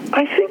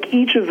 I think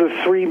each of the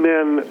three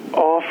men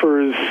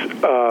offers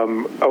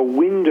a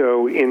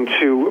window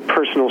into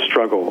personal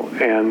struggle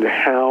and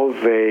how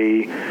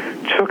they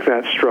took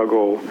that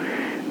struggle,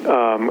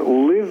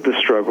 lived the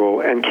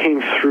struggle, and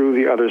came through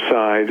the other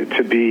side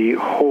to be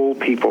whole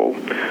people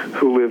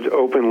who lived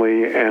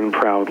openly and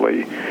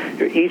proudly.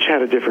 Each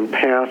had a different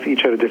path,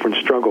 each had a different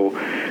struggle,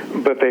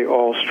 but they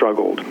all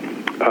struggled.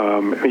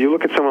 You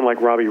look at someone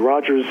like Robbie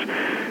Rogers,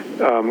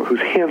 who's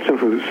handsome,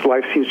 whose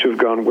life seems to have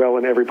gone well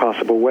in every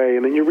possible way,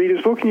 and then you read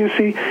his book and you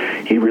see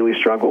he really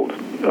struggled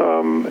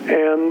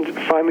and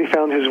finally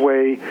found his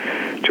way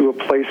to a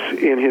place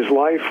in his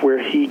life where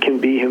he can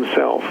be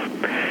himself.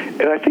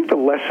 And I think the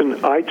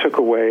lesson I took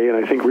away, and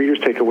I think readers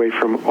take away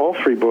from all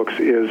three books,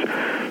 is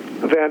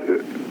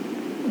that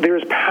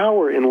there's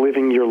power in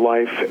living your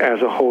life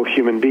as a whole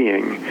human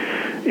being.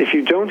 If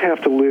you don't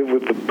have to live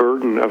with the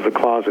burden of the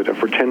closet, of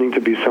pretending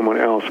to be someone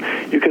else,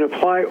 you can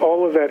apply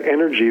all of that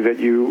energy that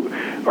you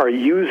are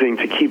using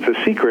to keep the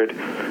secret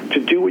to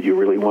do what you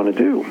really want to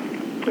do.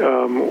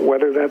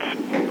 Whether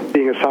that's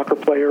being a soccer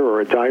player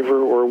or a diver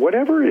or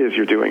whatever it is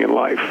you're doing in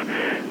life.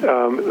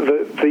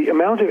 The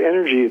amount of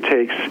energy it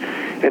takes,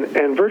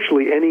 and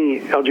virtually any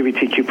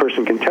LGBTQ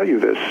person can tell you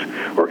this,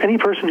 or any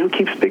person who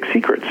keeps big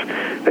secrets,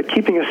 that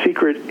keeping a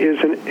secret is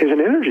an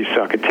energy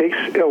suck. It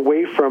takes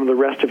away from the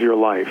rest of your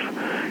life.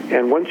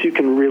 And once you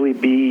can really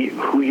be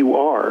who you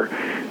are,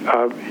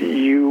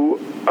 you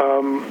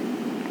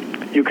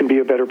can be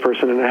a better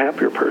person and a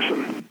happier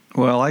person.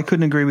 Well, I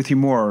couldn't agree with you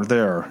more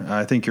there.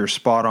 I think you're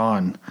spot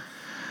on.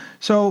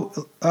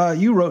 So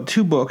you wrote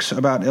two books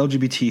about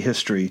LGBT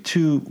history,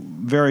 two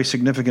very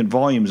significant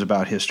volumes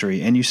about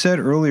history, and you said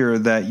earlier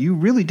that you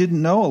really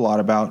didn't know a lot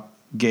about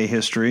gay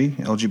history,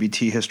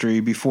 LGBT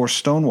history, before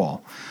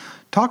Stonewall.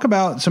 Talk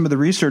about some of the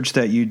research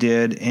that you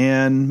did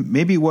and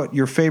maybe what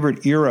your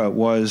favorite era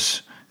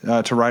was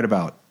to write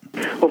about.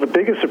 Well, the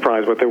biggest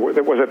surprise was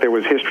that there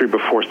was history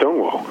before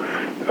Stonewall.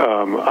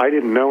 I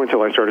didn't know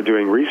until I started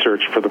doing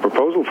research for the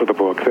proposal for the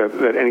book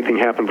that anything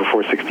happened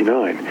before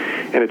 '69.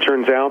 And it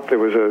turns out there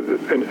was a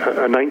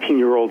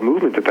 19-year-old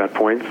movement at that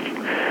point.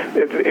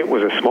 It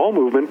was a small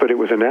movement, but it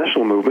was a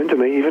national movement, and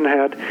they even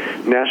had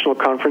national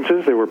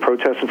conferences. There were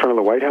protests in front of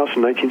the White House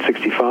in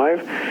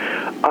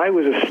 1965. I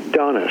was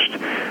astonished.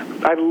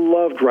 I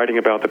loved writing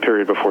about the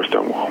period before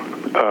Stonewall.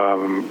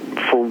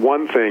 For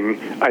one thing,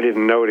 I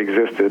didn't know it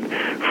existed.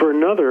 For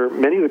another,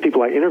 many of the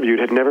people I interviewed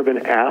had never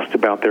been asked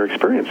about their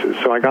experiences,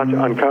 so I got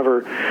to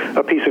uncover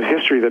a piece of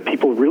history that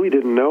people really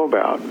didn't know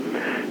about.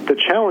 The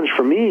challenge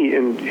for me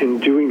in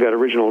doing that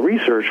original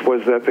research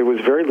was that there was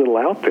very little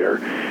out there.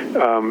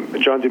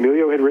 John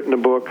D'Amelio had written a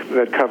book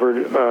that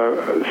covered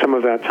some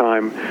of that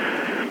time,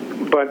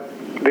 but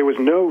there was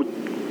no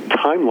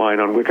timeline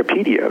on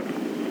Wikipedia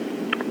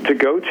to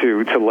go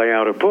to lay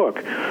out a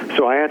book.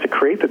 So I had to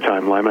create the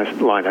timeline.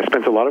 I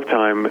spent a lot of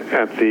time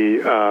at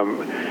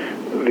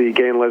the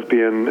gay and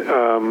lesbian,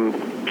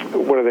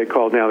 what are they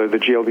called now? They're the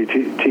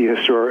GLBT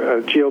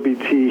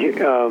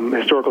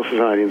Historical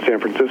Society in San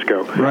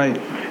Francisco. Right.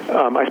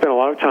 I spent a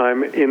lot of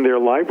time in their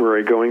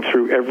library going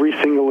through every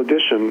single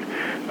edition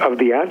of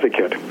The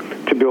Advocate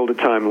to build a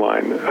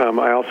timeline.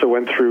 I also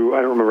went through,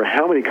 I don't remember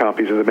how many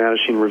copies of the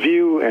Mattachine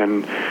Review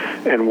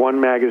and One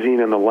Magazine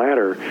and The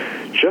Ladder,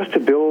 just to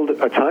build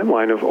a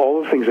timeline of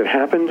all the things that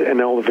happened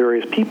and all the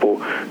various people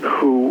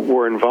who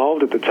were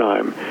involved at the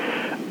time.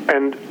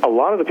 And a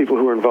lot of the people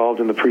who were involved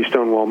in the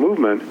pre-Stonewall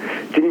movement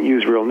didn't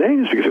use real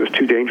names because it was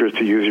too dangerous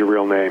to use your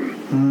real name.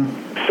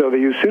 So they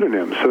used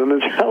pseudonyms. So then the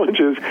challenge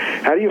is,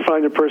 how do you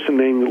find a person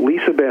named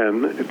Lisa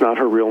Ben? It's not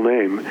her real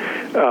name.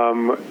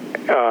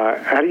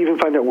 How do you even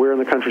find out where in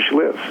the country she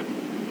lives?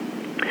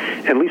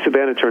 And Lisa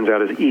Ben, it turns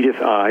out, is Edith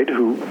Ide,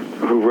 who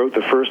wrote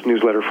the first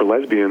newsletter for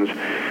lesbians,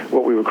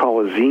 what we would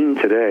call a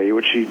zine today,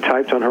 which she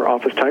typed on her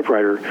office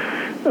typewriter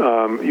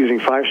using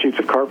 5 sheets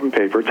of carbon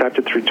paper, typed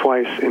it through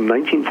twice in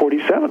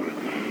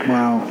 1947.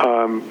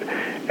 Wow.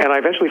 And I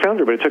eventually found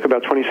her, but it took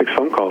about 26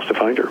 phone calls to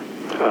find her.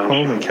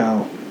 Holy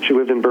cow. She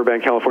lived in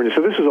Burbank, California.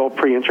 So this was all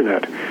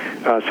pre-internet.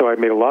 So I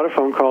made a lot of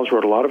phone calls,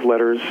 wrote a lot of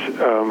letters,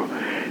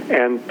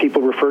 and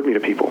people referred me to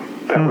people.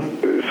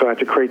 So I had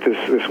to create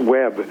this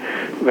web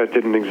that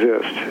didn't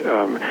exist.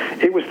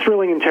 It was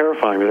thrilling and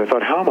terrifying, because I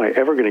thought, how am I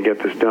ever going to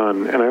get this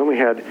done? And I only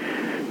had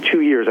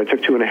 2 years. I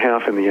took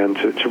 2.5 in the end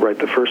to write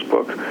the first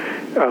book.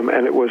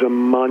 And it was a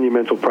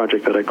monumental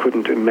project that I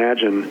couldn't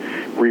imagine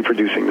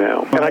reproducing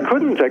now. And I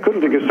couldn't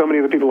because so many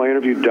of the people I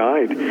interviewed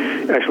died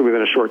actually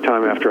within a short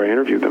time after I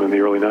interviewed them in the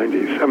early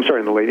 90s. I'm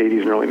sorry, in the late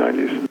 80s and early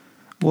 90s.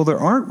 Well, there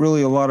aren't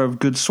really a lot of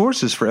good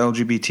sources for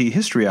LGBT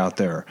history out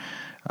there.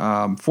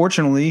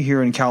 Fortunately,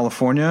 here in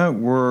California,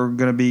 we're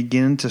going to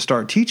begin to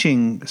start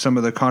teaching some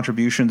of the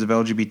contributions of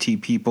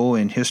LGBT people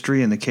in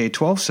history in the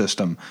K-12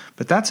 system.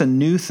 But that's a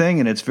new thing,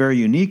 and it's very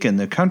unique in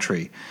the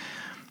country.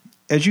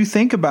 As you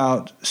think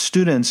about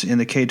students in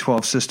the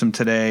K-12 system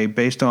today,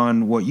 based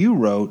on what you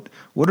wrote,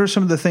 what are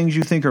some of the things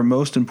you think are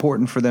most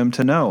important for them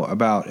to know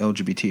about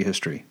LGBT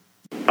history?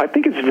 I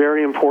think it's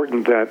very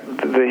important that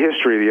the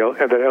history,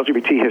 that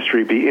LGBT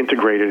history, be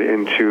integrated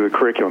into the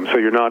curriculum. So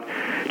you're not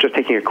just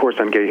taking a course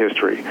on gay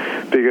history,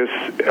 because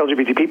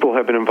LGBT people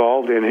have been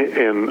involved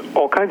in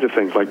all kinds of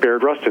things, like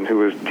Bayard Rustin, who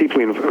was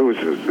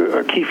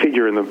a key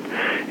figure in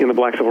the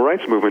Black Civil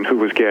Rights Movement, who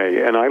was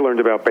gay. And I learned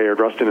about Bayard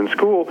Rustin in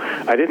school.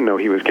 I didn't know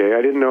he was gay.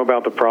 I didn't know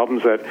about the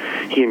problems that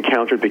he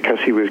encountered because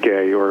he was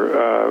gay.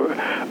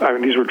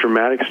 These were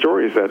dramatic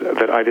stories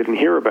that I didn't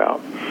hear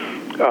about.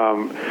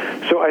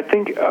 So I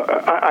think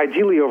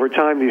ideally over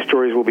time these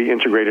stories will be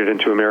integrated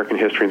into American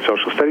history and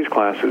social studies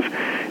classes.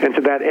 And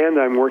to that end,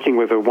 I'm working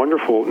with a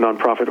wonderful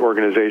nonprofit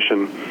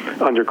organization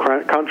under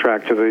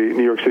contract to the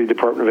New York City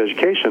Department of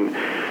Education.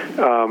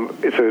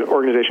 It's an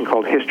organization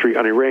called History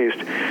Unerased,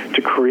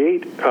 to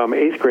create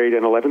 8th grade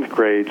and 11th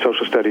grade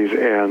social studies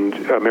and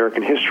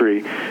American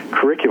history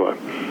curricula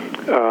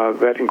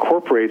that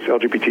incorporates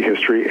LGBT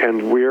history.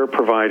 And we're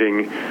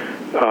providing,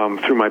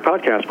 through my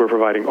podcast, we're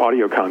providing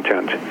audio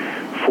content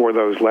for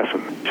those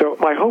lessons. So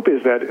my hope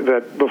is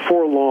that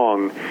before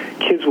long,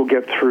 kids will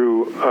get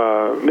through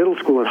middle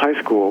school and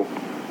high school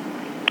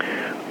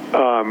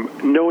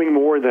knowing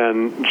more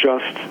than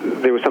just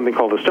there was something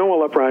called the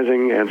Stonewall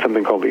Uprising and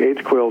something called the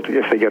AIDS quilt,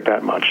 if they get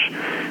that much.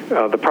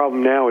 The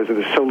problem now is that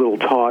there's so little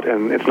taught,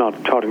 and it's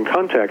not taught in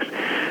context,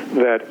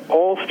 that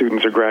all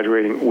students are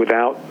graduating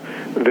without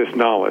this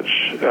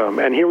knowledge.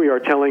 And here we are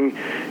telling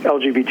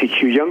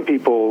LGBTQ young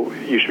people,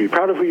 you should be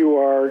proud of who you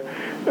are,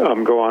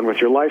 go on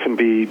with your life and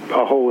be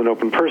a whole and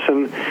open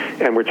person.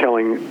 And we're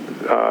telling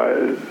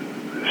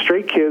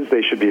straight kids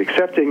they should be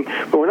accepting,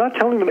 but we're not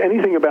telling them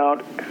anything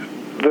about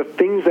the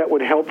things that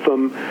would help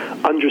them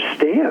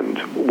understand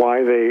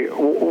why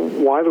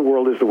the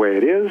world is the way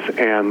it is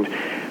and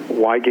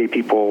why gay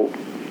people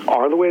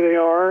are the way they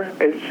are.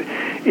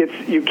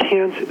 You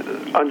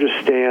can't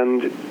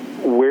understand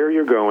where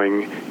you're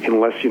going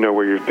unless you know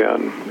where you've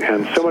been.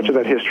 And so much of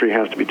that history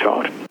has to be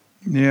taught.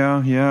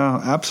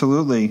 Yeah,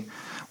 absolutely.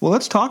 Well,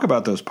 let's talk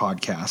about those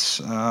podcasts.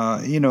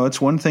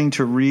 It's one thing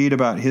to read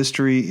about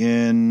history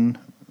in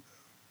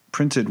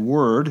printed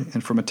word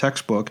and from a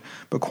textbook,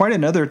 but quite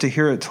another to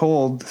hear it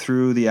told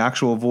through the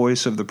actual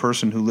voice of the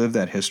person who lived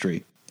that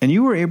history. And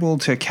you were able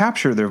to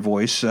capture their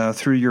voice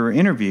through your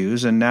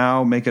interviews and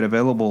now make it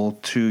available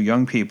to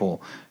young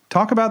people.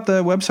 Talk about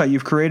the website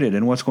you've created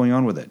and what's going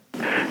on with it.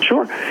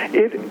 Sure.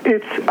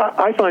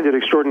 I find it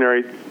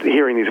extraordinary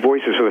hearing these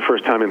voices for the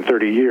first time in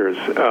 30 years.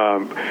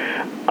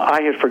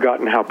 I had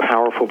forgotten how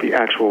powerful the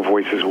actual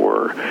voices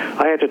were.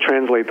 I had to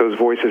translate those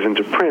voices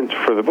into print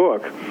for the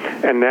book,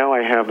 and now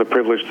I have the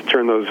privilege to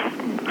turn those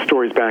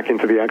stories back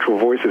into the actual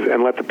voices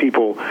and let the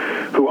people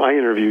who I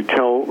interviewed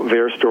tell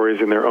their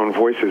stories in their own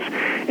voices.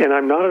 And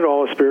I'm not at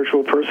all a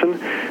spiritual person,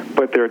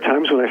 but there are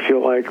times when I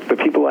feel like the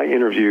people I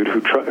interviewed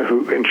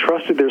who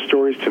entrusted their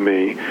stories to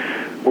me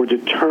were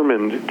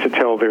determined to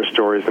tell their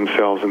stories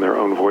themselves in their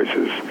own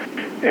voices.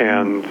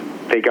 And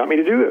they got me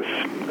to do this.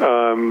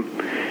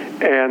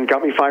 And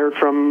got me fired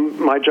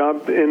from my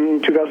job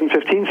in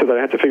 2015 so that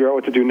I had to figure out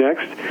what to do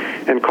next,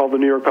 and called the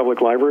New York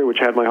Public Library, which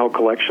had my whole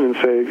collection, and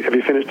say, have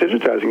you finished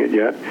digitizing it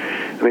yet?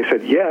 And they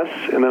said, yes.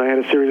 And then I had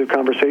a series of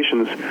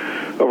conversations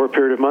over a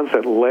period of months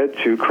that led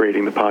to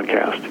creating the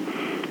podcast.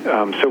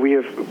 So we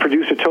have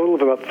produced a total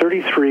of about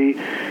 33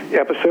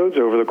 episodes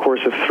over the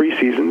course of 3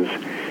 seasons.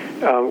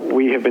 Our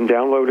episodes have been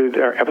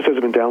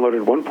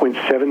downloaded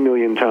 1.7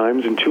 million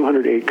times in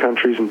 208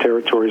 countries and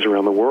territories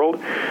around the world,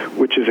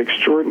 which is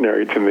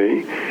extraordinary to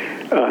me.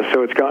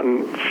 So it's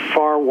gotten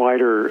far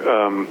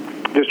wider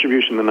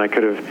distribution than I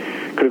could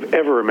have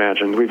ever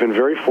imagined. We've been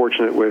very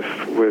fortunate with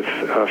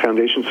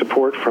foundation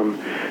support from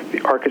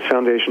the Arcus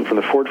Foundation, from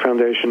the Ford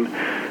Foundation,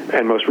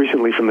 and most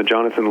recently from the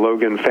Jonathan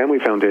Logan Family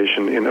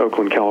Foundation in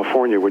Oakland,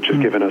 California, which has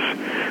given us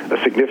a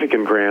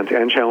significant grant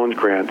and challenge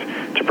grant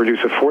to produce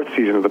a 4th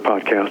season of the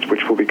podcast,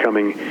 which will be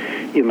coming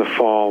in the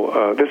fall,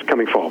 this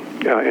coming fall,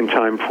 in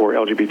time for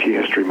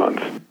LGBT History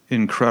Month.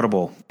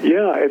 Incredible.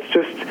 Yeah, it's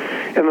just,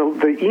 and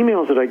the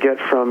emails that I get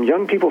from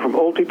young people, from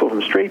old people,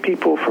 from straight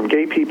people, from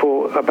gay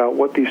people about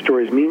what these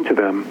stories mean to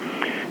them,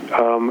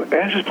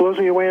 it just blows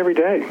me away every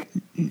day.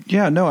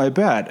 Yeah, no, I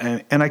bet.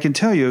 And I can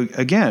tell you,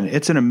 again,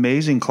 it's an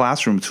amazing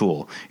classroom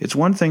tool. It's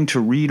one thing to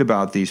read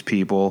about these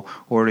people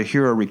or to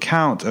hear a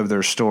recount of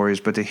their stories,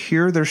 but to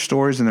hear their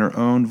stories in their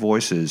own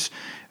voices,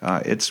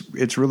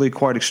 it's really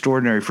quite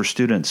extraordinary for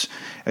students.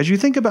 As you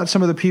think about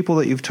some of the people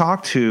that you've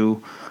talked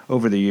to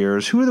over the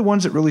years, who are the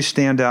ones that really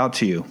stand out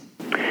to you?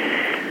 2.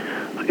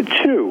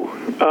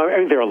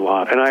 There are a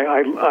lot, and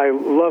I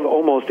love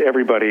almost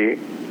everybody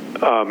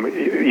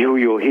who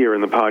you'll hear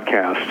in the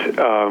podcast.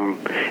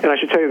 And I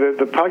should tell you that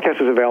the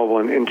podcast is available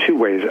in two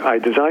ways. I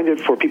designed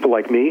it for people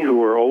like me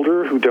who are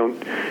older, who don't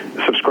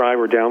subscribe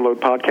or download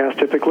podcasts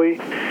typically,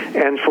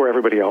 and for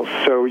everybody else.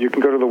 So you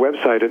can go to the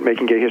website at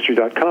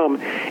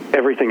makinggayhistory.com.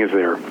 Everything is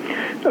there.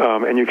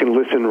 And you can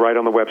listen right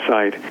on the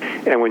website.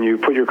 And when you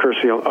put your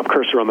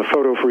cursor on the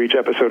photo for each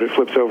episode, it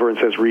flips over and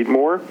says read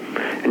more.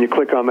 And you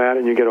click on that,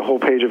 and you get a whole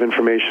page of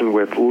information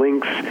with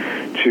links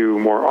to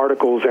more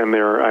articles, and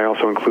there I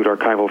also include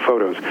archival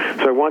photos.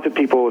 So I wanted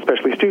people,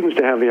 especially students,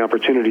 to have the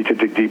opportunity to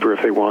dig deeper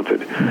if they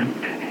wanted.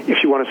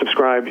 If you want to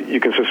subscribe, you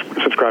can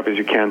subscribe as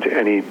you can to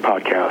any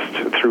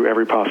podcast through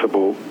every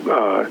possible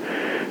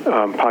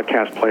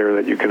podcast player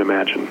that you can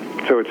imagine.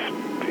 So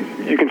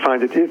you can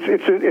find it.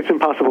 It's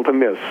impossible to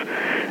miss.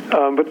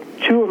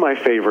 But two of my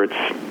favorites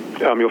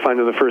you'll find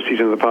in the first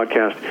season of the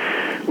podcast.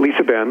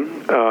 Lisa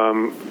Ben,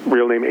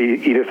 real name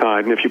Edith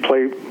Hyde, and if you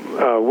play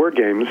word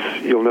games,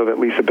 you'll know that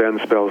Lisa Ben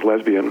spells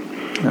lesbian.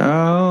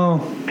 Oh,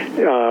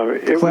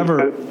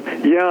 clever.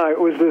 It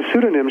was the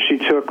pseudonym she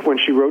took when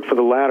she wrote for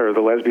The Ladder,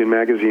 the lesbian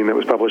magazine that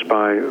was published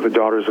by the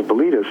Daughters of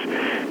Bilitis,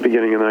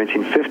 beginning in the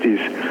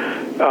 1950s.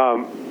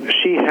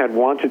 She had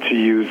wanted to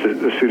use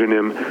the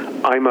pseudonym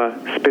Ima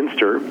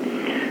Spinster,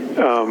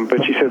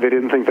 but she said they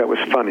didn't think that was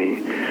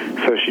funny,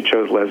 so she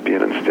chose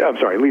lesbian instead. I'm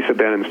sorry, Lisa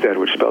Ben instead,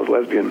 which spells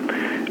lesbian.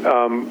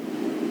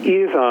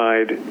 Edith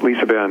Hyde,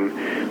 Lisa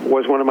Ben,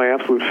 was one of my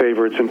absolute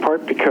favorites, in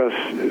part because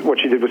what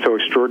she did was so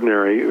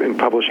extraordinary in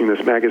publishing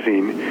this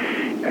magazine,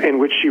 in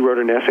which she wrote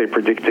an essay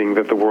predicting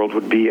that the world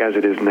would be as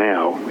it is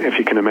now, if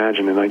you can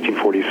imagine, in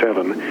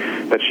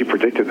 1947, that she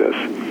predicted this.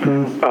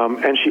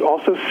 And she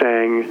also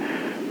sang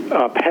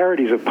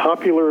parodies of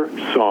popular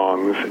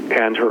songs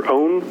and her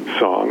own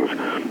songs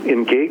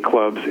in gay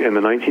clubs in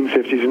the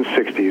 1950s and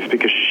 60s,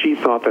 because she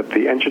thought that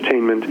the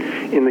entertainment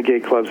in the gay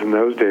clubs in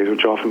those days,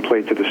 which often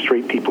played to the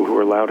straight people who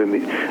were allowed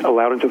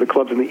into the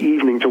clubs in the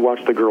evening to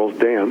watch the girls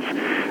dance,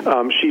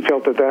 she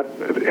felt that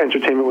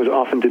entertainment was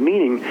often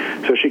demeaning,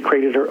 so she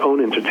created her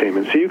own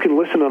entertainment. So you can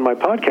listen on my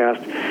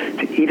podcast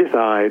to Edith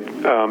Hyde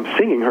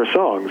singing her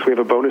songs. We have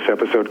a bonus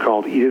episode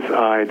called Edith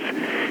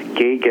Hyde's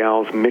Gay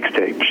Gals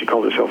Mixtape. She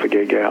called herself a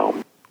gay gal.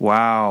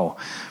 Wow.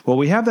 Well,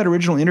 we have that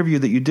original interview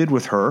that you did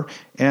with her,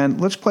 and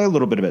let's play a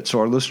little bit of it so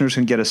our listeners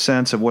can get a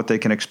sense of what they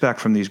can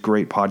expect from these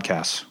great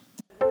podcasts.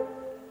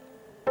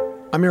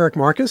 I'm Eric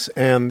Marcus,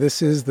 and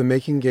this is the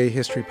Making Gay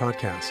History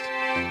podcast.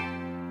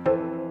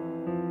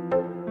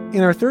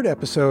 In our third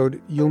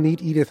episode, you'll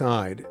meet Edith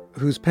Hyde,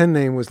 whose pen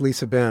name was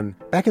Lisa Ben.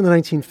 Back in the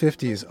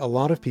 1950s, a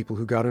lot of people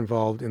who got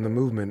involved in the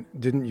movement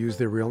didn't use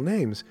their real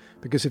names,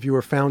 because if you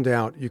were found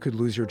out, you could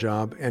lose your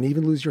job and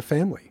even lose your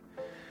family.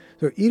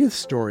 So Edith's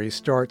story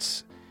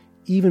starts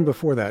even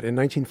before that, in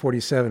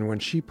 1947, when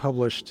she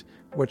published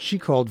what she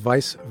called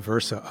Vice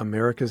Versa,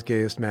 America's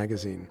Gayest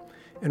Magazine.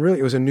 And really,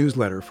 it was a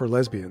newsletter for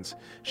lesbians.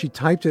 She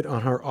typed it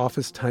on her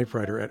office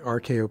typewriter at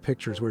RKO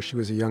Pictures, where she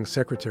was a young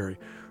secretary.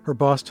 Her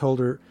boss told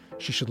her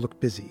she should look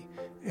busy,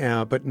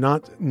 but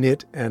not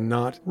knit and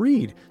not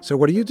read. So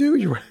what do?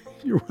 You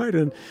write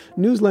a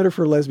newsletter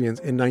for lesbians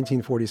in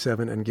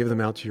 1947 and give them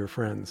out to your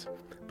friends.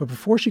 But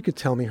before she could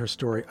tell me her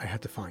story, I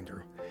had to find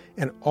her.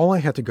 And all I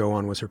had to go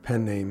on was her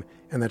pen name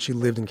and that she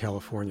lived in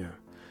California.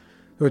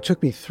 So it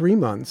took me 3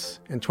 months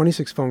and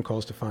 26 phone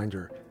calls to find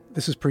her.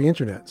 This is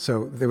pre-internet,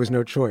 so there was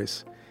no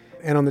choice.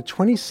 And on the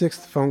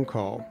 26th phone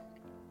call,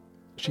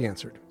 she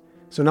answered.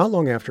 So not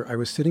long after, I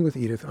was sitting with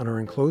Edith on her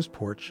enclosed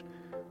porch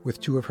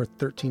with 2 of her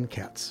 13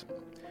 cats.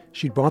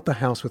 She'd bought the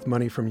house with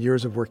money from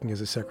years of working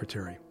as a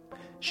secretary.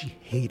 She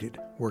hated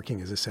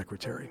working as a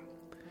secretary.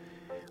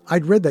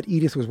 I'd read that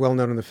Edith was well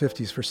known in the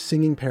 50s for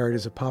singing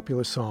parodies of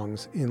popular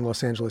songs in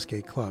Los Angeles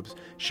gay clubs.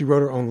 She wrote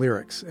her own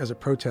lyrics as a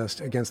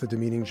protest against the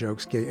demeaning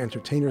jokes gay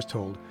entertainers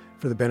told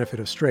for the benefit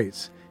of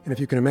straights. And if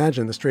you can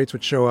imagine, the straights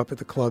would show up at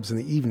the clubs in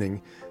the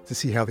evening to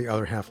see how the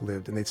other half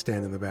lived, and they'd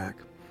stand in the back.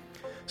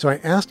 So I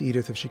asked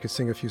Edith if she could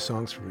sing a few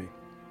songs for me.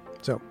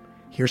 So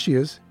here she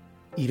is,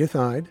 Edith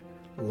Hyde,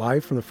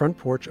 live from the front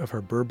porch of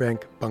her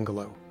Burbank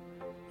bungalow.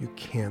 You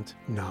can't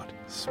not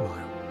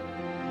smile.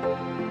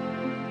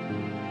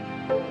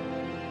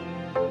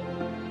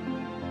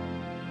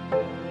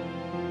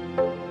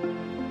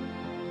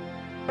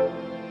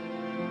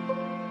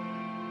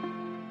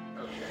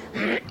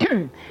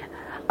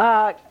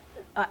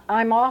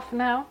 I'm off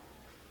now?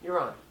 You're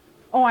on.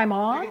 Oh, I'm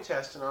on? You can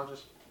test and I'll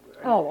just...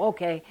 Oh,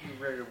 okay.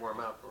 You're ready to warm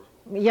up.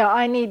 Yeah,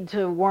 I need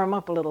to warm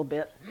up a little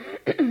bit.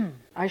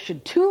 I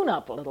should tune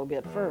up a little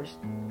bit first.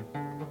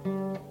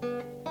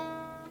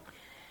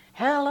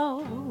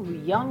 Hello,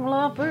 young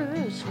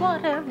lovers,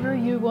 whatever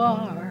you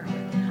are.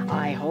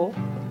 I hope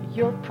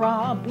your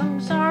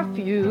problems are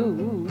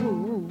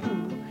few.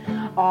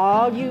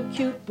 All you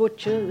cute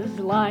butches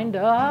lined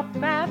up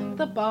at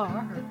the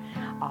bar.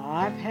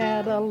 I've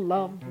had a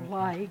love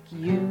like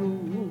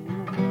you.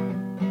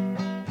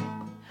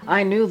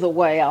 I knew the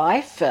way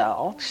I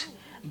felt,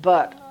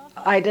 but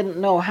I didn't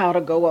know how to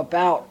go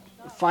about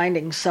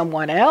finding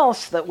someone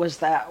else that was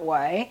that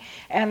way,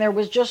 and there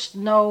was just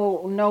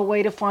no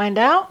way to find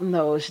out in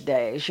those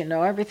days.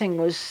 Everything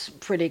was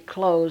pretty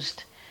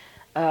closed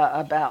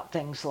about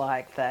things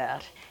like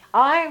that.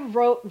 I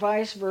wrote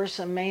Vice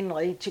Versa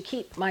mainly to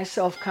keep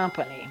myself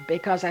company,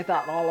 because I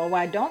thought, although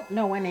I don't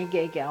know any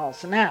gay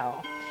gals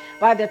now,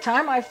 by the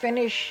time I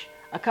finish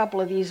a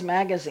couple of these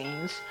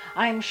magazines,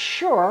 I'm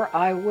sure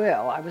I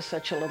will. I was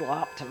such a little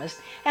optimist.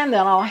 And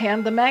then I'll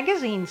hand the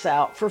magazines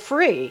out for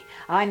free.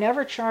 I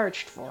never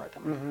charged for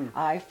them. Mm-hmm.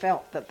 I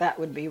felt that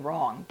would be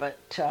wrong, but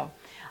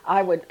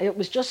it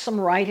was just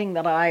some writing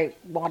that I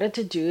wanted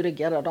to do to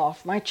get it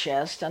off my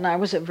chest, and I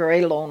was a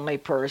very lonely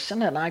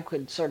person, and I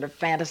could sort of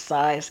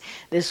fantasize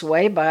this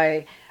way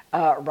by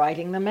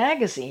writing the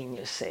magazine,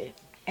 you see.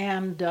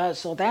 And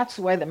so that's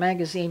the way the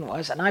magazine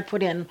was, and I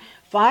put in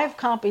 5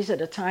 copies at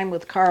a time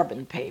with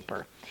carbon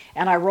paper,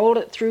 and I rolled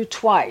it through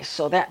twice,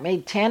 so that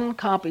made 10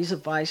 copies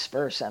of Vice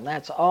Versa, and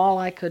that's all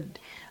I could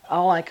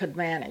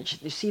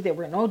manage. You see, there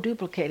were no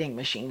duplicating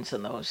machines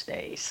in those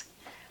days.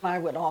 I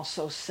would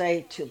also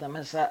say to them,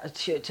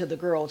 to the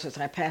girls as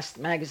I passed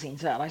the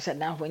magazines out, I said,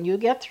 now when you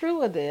get through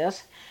with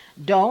this,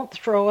 don't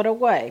throw it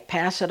away.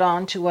 Pass it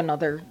on to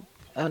another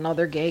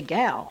gay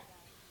gal.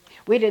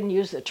 We didn't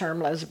use the term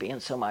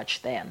lesbian so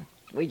much then.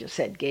 We just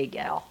said gay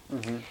gal.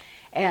 Mm-hmm.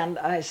 And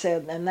I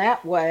said, in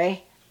that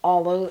way,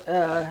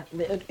 although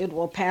it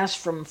will pass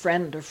from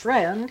friend to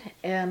friend,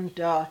 and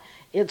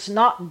it's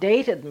not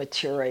dated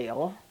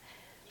material,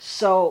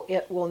 so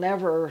it will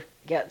never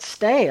get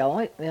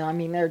stale. I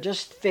mean, they're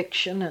just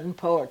fiction and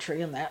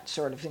poetry and that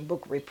sort of thing,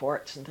 book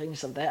reports and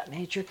things of that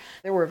nature.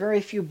 There were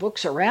very few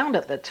books around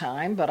at the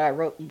time, but I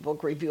wrote a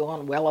book review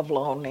on Well of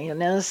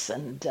Loneliness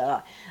and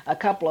a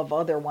couple of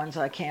other ones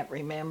I can't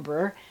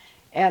remember.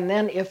 And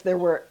then if there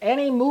were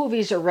any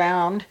movies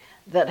around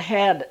that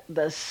had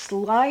the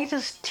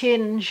slightest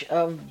tinge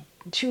of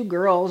 2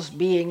 girls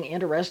being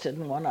interested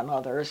in one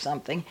another or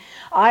something,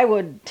 I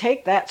would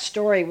take that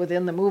story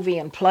within the movie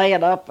and play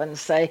it up and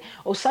say,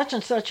 oh, such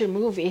and such a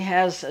movie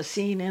has a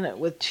scene in it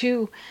with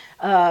two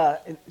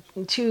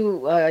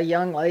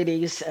young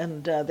ladies,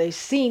 and they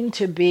seem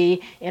to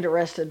be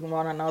interested in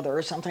one another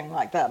or something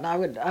like that. And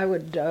I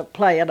would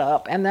play it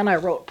up. And then I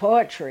wrote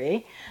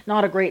poetry,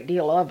 not a great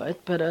deal of it,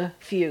 but a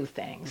few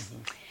things.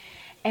 Mm-hmm.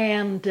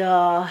 And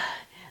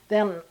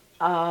then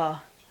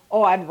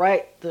I'd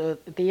write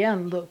at the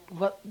end the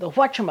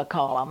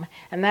whatchamacallem,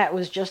 and that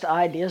was just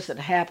ideas that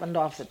happened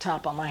off the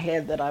top of my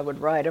head that I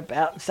would write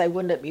about and say,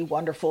 wouldn't it be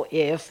wonderful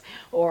if,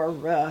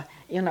 or,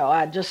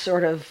 I'd just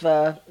sort of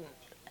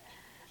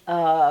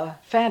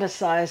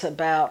fantasize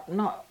about,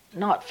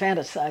 not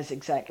fantasize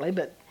exactly,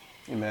 but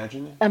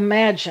Imagine,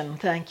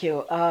 thank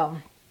you.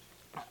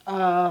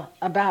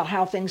 About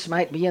how things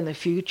might be in the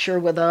future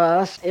with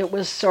us. It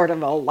was sort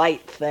of a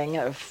light thing,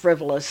 a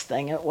frivolous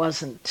thing. It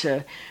wasn't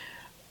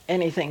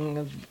anything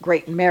of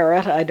great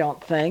merit, I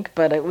don't think,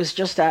 but it was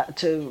just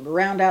to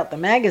round out the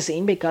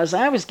magazine because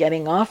I was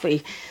getting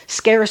awfully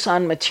scarce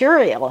on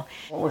material.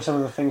 What were some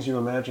of the things you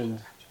imagined?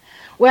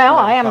 Well,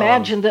 I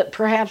imagined that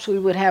perhaps we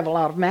would have a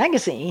lot of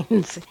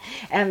magazines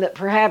and that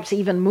perhaps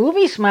even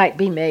movies might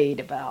be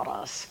made about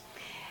us.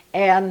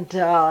 And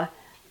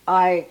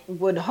I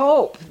would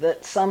hope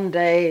that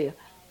someday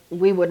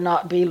we would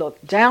not be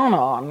looked down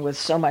on with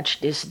so much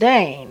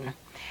disdain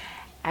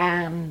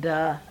and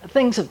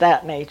things of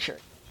that nature.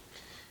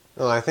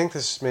 Well, I think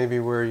this may be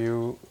where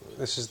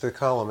this is the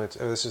column,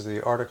 this is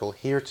the article,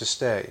 Here to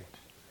Stay.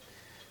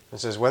 It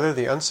says, whether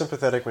the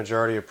unsympathetic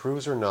majority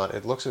approves or not,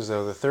 it looks as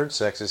though the third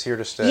sex is here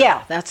to stay.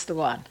 Yeah, that's the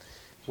one.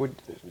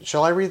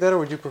 Shall I read that, or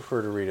would you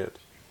prefer to read it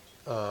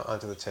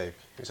onto the tape?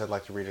 Because I'd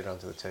like to read it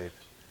onto the tape.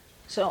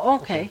 So,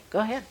 okay,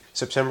 go ahead.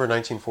 September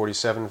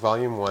 1947,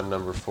 Volume 1,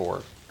 Number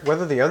 4.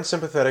 Whether the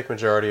unsympathetic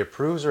majority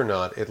approves or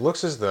not, it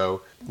looks as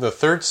though the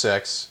third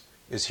sex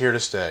is here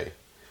to stay.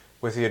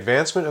 With the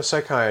advancement of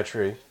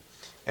psychiatry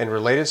and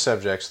related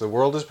subjects, the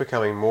world is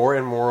becoming more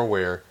and more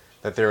aware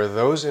that there are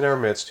those in our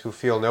midst who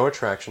feel no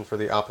attraction for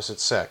the opposite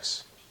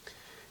sex.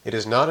 It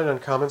is not an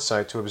uncommon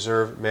sight to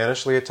observe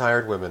mannishly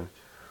attired women,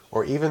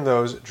 or even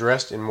those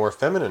dressed in more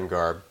feminine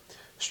garb,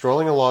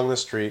 strolling along the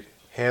street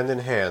hand in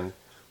hand,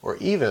 or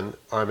even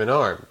arm in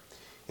arm,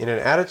 in an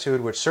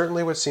attitude which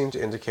certainly would seem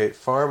to indicate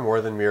far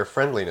more than mere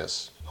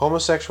friendliness.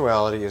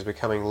 Homosexuality is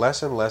becoming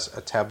less and less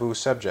a taboo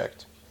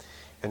subject,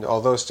 and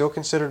although still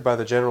considered by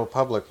the general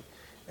public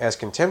as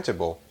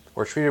contemptible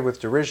or treated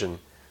with derision,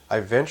 I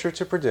venture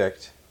to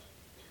predict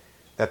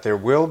that there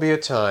will be a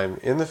time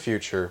in the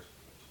future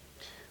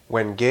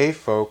when gay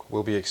folk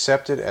will be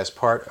accepted as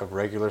part of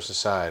regular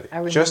society.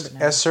 Just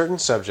as certain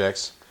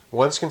subjects,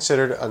 once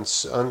considered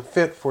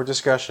unfit for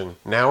discussion,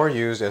 now are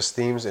used as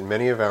themes in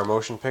many of our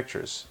motion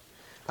pictures.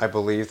 I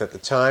believe that the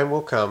time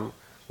will come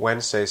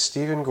when, say,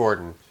 Stephen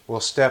Gordon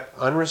will step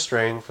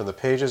unrestrained from the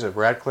pages of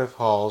Radcliffe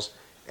Hall's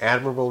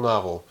admirable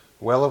novel,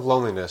 Well of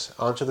Loneliness,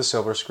 onto the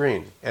silver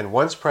screen. And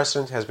once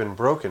precedent has been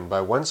broken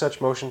by one such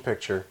motion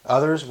picture,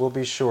 others will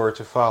be sure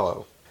to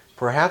follow.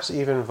 Perhaps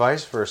even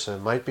Vice Versa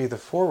might be the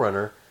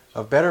forerunner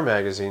of better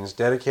magazines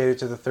dedicated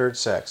to the third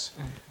sex,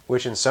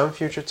 which in some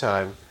future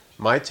time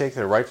might take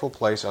their rightful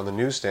place on the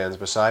newsstands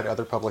beside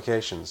other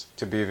publications,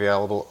 to be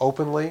available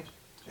openly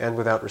and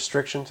without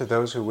restriction to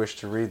those who wish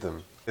to read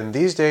them. In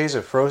these days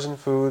of frozen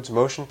foods,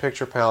 motion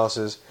picture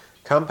palaces,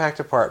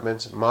 compact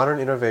apartments, modern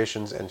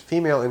innovations, and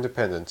female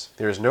independence,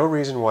 there is no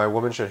reason why a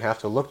woman should have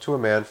to look to a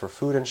man for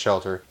food and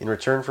shelter in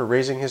return for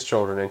raising his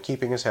children and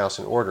keeping his house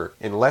in order,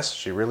 unless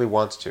she really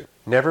wants to.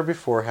 Never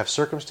before have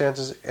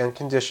circumstances and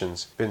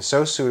conditions been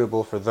so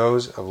suitable for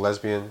those of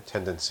lesbian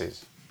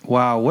tendencies.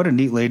 Wow, what a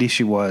neat lady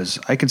she was.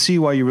 I can see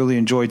why you really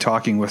enjoyed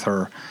talking with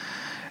her.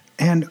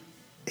 And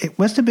it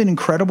must have been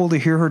incredible to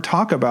hear her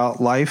talk about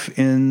life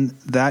in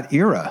that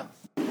era.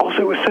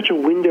 Also, it was such a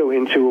window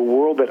into a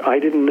world that I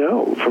didn't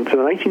know from the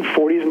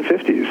 1940s and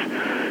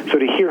 50s. So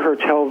to hear her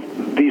tell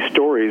these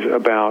stories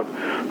about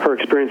her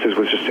experiences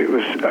was just,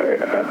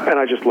 and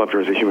I just loved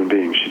her as a human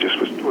being. She just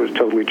was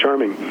totally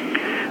charming.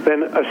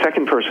 Then a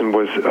second person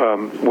was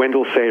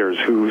Wendell Sayers,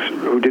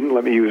 who didn't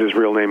let me use his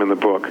real name in the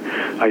book.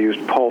 I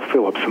used Paul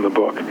Phillips in the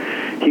book.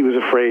 He was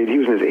afraid, he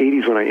was in his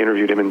 80s when I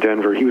interviewed him in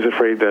Denver, he was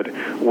afraid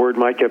that word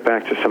might get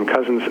back to some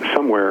cousins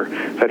somewhere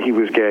that he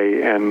was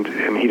gay, and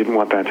he didn't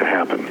want that to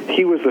happen.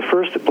 He was the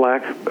first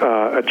black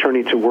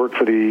attorney to work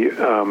for the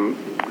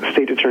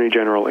state attorney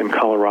general in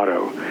Colorado.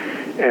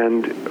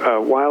 And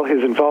while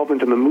his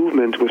involvement in the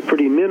movement was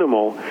pretty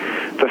minimal,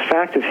 the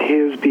fact of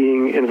his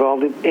being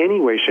involved in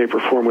any way, shape, or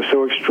form was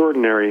so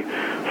extraordinary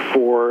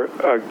for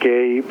a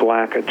gay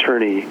black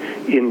attorney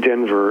in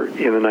Denver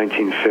in the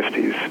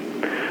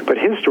 1950s. But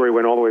his story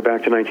went all the way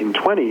back to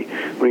 1920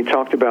 when he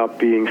talked about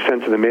being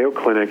sent to the Mayo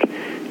Clinic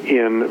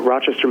in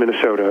Rochester,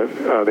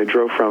 Minnesota. They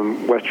drove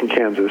from western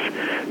Kansas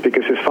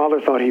because his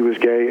father thought he was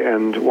gay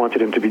and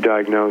wanted him to be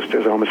diagnosed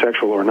as a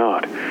homosexual or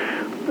not.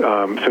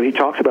 So he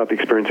talks about the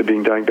experience of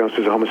being diagnosed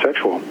as a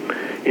homosexual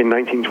in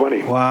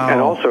 1920. Wow.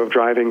 And also of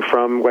driving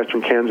from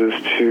western Kansas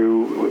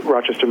to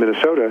Rochester,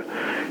 Minnesota,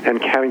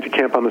 and having to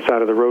camp on the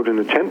side of the road in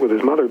a tent with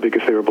his mother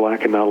because they were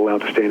black and not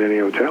allowed to stay in any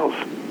hotels.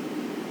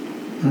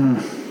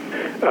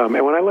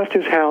 And when I left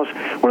his house,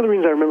 one of the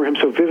reasons I remember him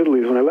so vividly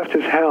is when I left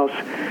his house,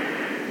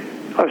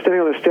 I was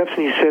standing on the steps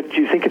and he said,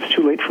 "Do you think it's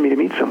too late for me to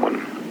meet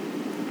someone?"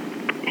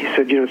 He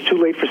said, "It's too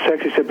late for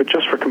sex," he said, "but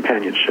just for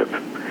companionship."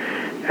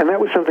 And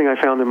that was something I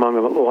found among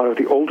a lot of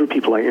the older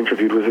people I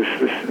interviewed, was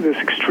this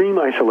extreme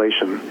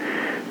isolation.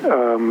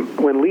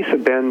 When Lisa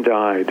Ben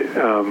died,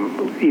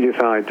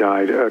 Edith Ide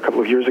died a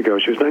couple of years ago.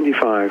 She was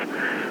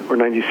 95 or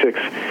 96.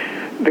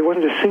 There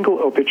wasn't a single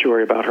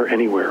obituary about her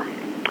anywhere.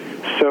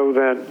 So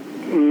that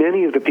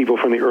many of the people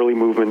from the early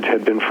movement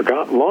had been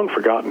long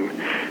forgotten,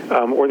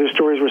 or their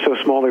stories were so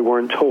small they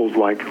weren't told,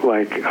 like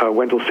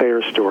Wendell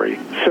Sayers' story.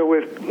 So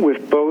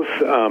with both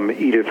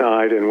Edith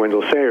Ide and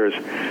Wendell Sayers,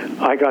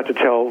 I got to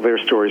tell their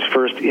stories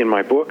first in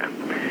my book,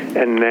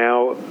 and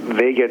now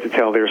they get to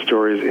tell their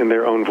stories in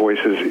their own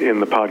voices in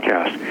the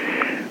podcast.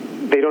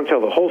 They don't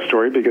tell the whole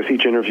story because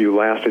each interview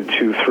lasted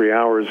 2-3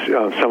 hours,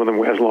 some of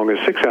them as long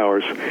as 6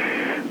 hours.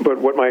 But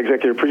what my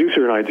executive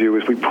producer and I do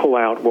is we pull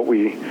out what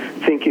we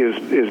think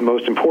is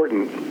most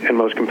important and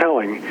most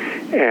compelling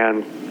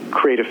and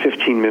create a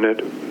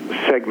 15-minute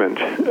segment,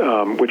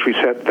 which we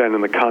set then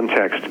in the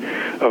context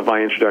of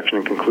my introduction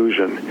and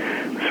conclusion,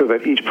 so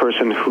that each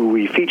person who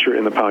we feature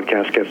in the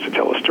podcast gets to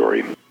tell a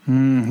story.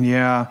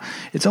 Yeah.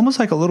 It's almost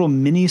like a little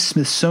mini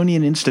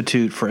Smithsonian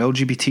Institute for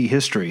LGBT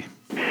history.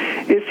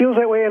 It feels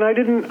that way, and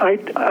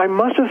I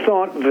must have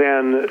thought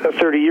then,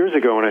 30 years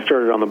ago when I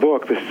started on the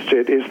book,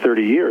 it is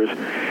 30 years,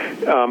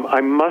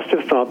 I must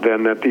have thought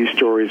then that these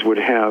stories would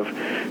have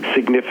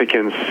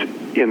significance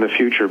in the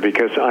future,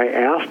 because I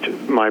asked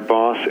my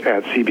boss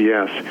at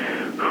CBS,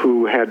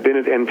 who had been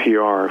at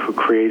NPR, who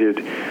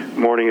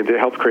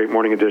helped create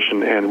Morning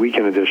Edition and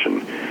Weekend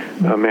Edition,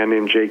 a man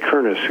named Jay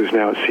Kernis, who's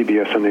now at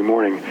CBS Sunday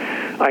Morning.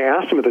 I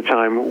asked him at the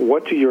time,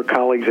 what do your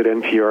colleagues at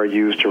NPR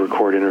use to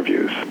record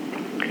interviews?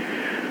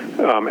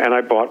 And I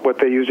bought what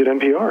they used at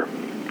NPR,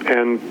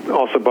 and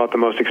also bought the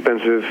most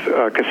expensive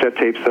cassette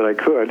tapes that I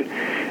could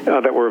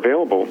that were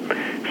available.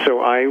 So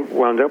I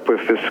wound up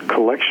with this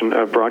collection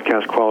of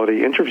broadcast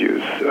quality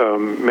interviews,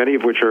 many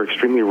of which are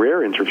extremely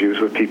rare interviews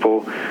with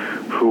people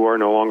who are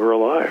no longer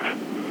alive.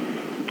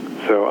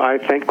 So I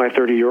thank my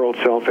 30-year-old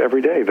self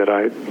every day that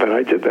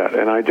I did that.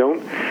 And I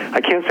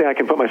can't say I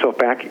can put myself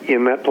back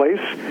in that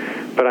place,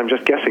 but I'm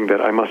just guessing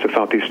that I must have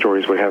thought these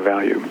stories would have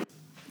value.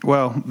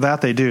 Well,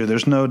 that they do.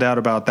 There's no doubt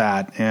about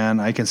that.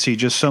 And I can see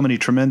just so many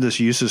tremendous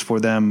uses for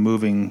them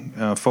moving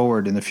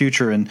forward in the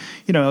future. And,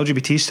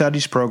 LGBT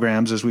studies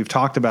programs, as we've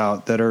talked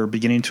about, that are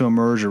beginning to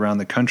emerge around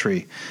the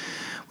country.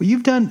 Well,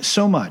 you've done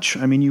so much.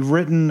 I mean, you've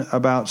written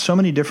about so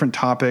many different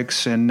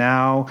topics, and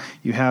now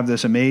you have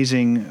this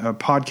amazing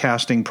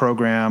podcasting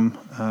program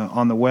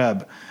on the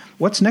web.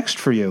 What's next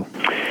for you?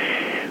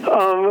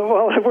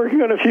 Well, I'm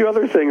working on a few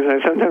other things.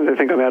 Sometimes I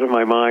think I'm out of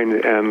my mind,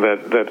 and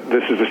that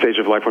this is the stage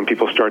of life when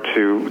people start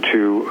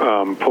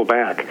to pull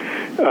back,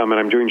 and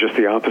I'm doing just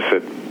the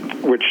opposite,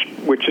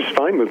 which is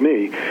fine with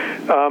me.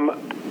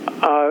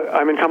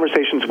 I'm in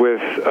conversations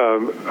with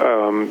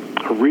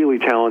a really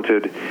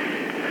talented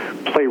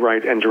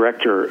playwright and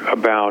director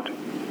about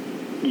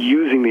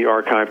using the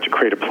archive to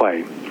create a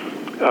play.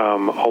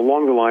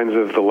 Along the lines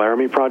of the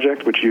Laramie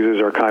Project, which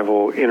uses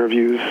archival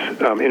interviews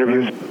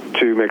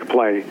to make a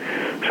play.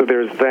 So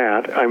there's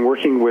that. I'm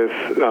working with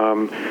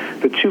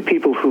the two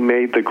people who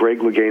made the Greg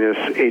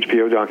Louganis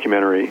HBO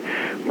documentary.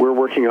 We're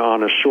working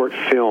on a short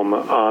film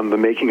on the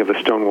making of the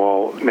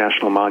Stonewall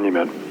National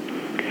Monument.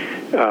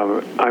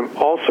 I'm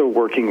also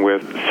working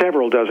with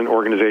several dozen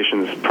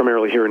organizations,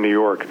 primarily here in New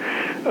York,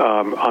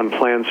 on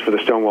plans for the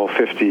Stonewall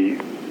 50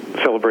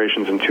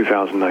 celebrations in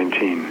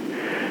 2019.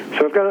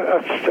 So I've got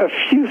a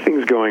few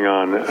things going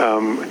on.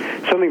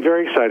 Something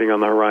very exciting on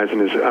the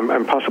horizon is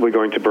I'm possibly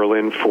going to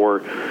Berlin for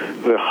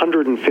the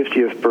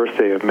 150th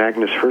birthday of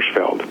Magnus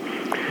Hirschfeld,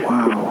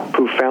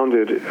 who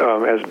founded,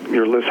 as some of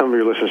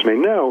your listeners may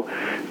know,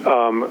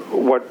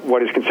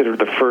 what is considered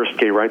the first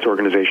gay rights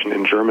organization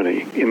in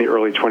Germany in the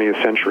early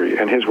 20th century,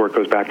 and his work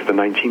goes back to the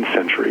 19th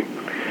century.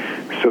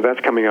 So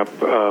that's coming up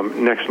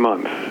next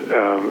month,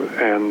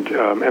 and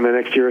then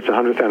next year it's the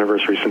 100th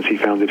anniversary since he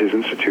founded his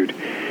institute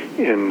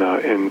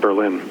in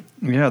Berlin.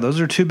 Yeah, those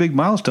are two big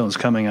milestones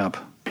coming up.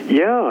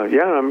 Yeah,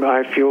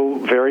 I feel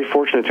very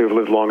fortunate to have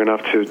lived long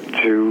enough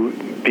to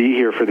be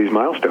here for these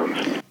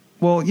milestones.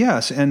 Well,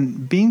 yes,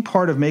 and being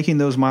part of making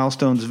those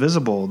milestones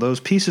visible,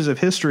 those pieces of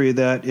history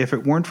that, if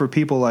it weren't for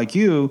people like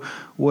you,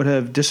 would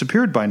have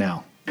disappeared by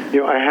now.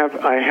 You know, I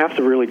have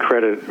to really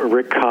credit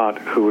Rick Cott,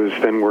 who was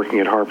then working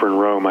at Harper &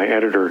 Row, my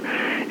editor.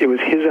 It was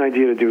his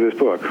idea to do this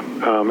book,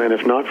 and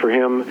if not for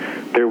him,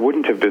 there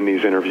wouldn't have been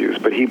these interviews.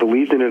 But he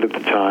believed in it at the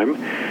time,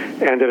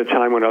 and at a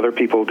time when other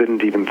people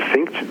didn't even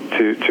think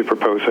to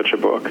propose such a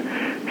book.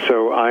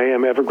 So I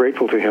am ever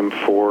grateful to him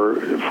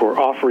for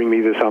offering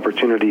me this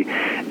opportunity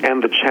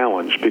and the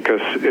challenge,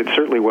 because it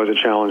certainly was a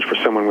challenge for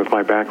someone with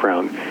my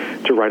background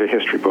to write a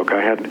history book.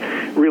 I had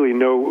really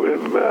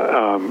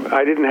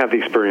I didn't have the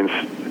experience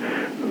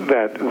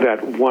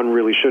that one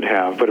really should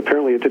have, but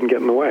apparently it didn't get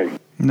in the way.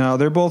 No,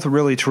 they're both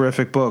really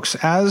terrific books,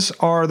 as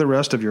are the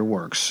rest of your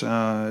works.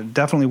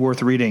 Definitely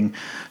worth reading.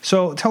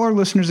 So tell our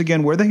listeners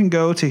again where they can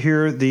go to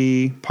hear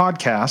the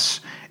podcasts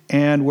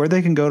and where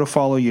they can go to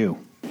follow you.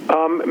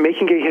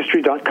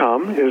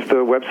 MakingGayHistory.com is the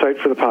website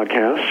for the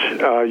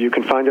podcast. You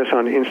can find us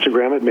on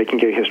Instagram at Making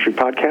Gay History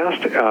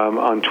Podcast,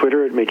 on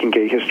Twitter at Making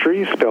Gay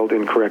History, spelled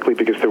incorrectly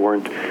because there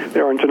wasn't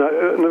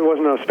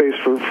enough space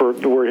for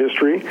the word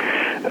history.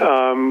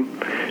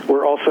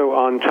 We're also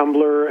on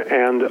Tumblr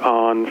and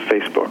on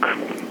Facebook.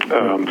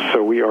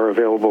 So we are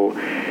available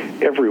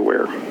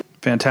everywhere.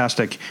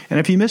 Fantastic. And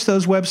if you missed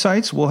those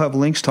websites, we'll have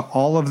links to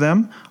all of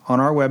them on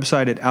our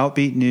website at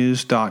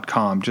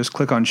outbeatnews.com. Just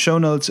click on show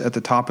notes at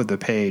the top of the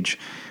page.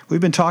 We've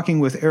been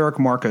talking with Eric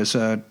Marcus,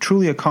 a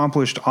truly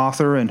accomplished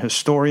author and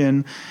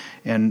historian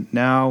and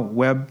now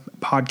web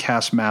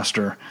podcast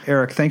master.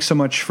 Eric, thanks so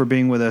much for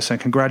being with us,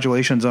 and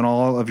congratulations on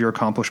all of your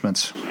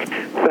accomplishments.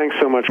 Thanks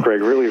so much,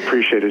 Greg. Really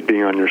appreciated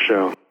being on your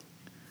show.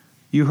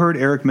 You heard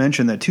Eric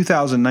mention that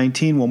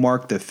 2019 will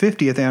mark the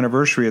 50th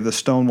anniversary of the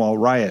Stonewall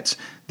riots,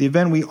 the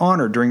event we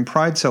honor during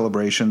Pride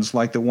celebrations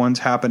like the ones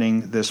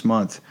happening this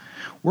month.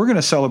 We're going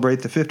to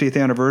celebrate the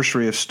 50th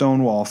anniversary of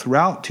Stonewall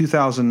throughout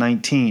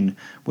 2019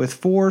 with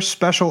 4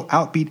 special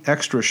Outbeat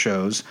Extra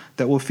shows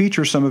that will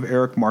feature some of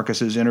Eric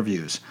Marcus's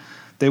interviews.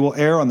 They will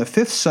air on the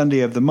 5th Sunday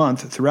of the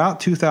month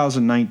throughout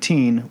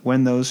 2019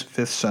 when those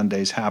 5th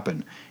Sundays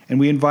happen. And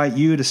we invite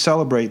you to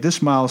celebrate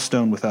this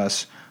milestone with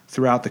us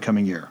throughout the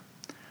coming year.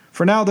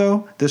 For now,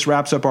 though, this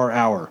wraps up our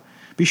hour.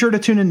 Be sure to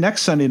tune in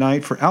next Sunday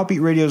night for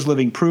Outbeat Radio's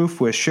Living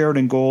Proof with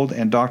Sheridan Gold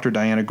and Dr.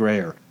 Diana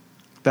Grayer.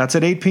 That's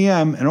at 8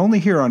 p.m. and only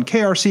here on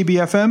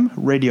KRCB-FM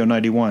Radio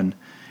 91.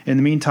 In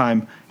the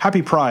meantime,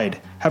 happy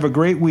Pride, have a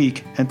great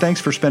week, and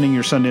thanks for spending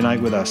your Sunday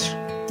night with us.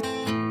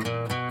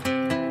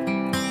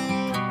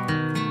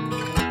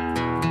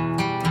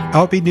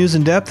 Outbeat News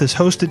in Depth is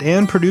hosted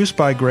and produced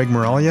by Greg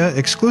Moralia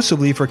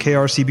exclusively for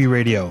KRCB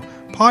Radio.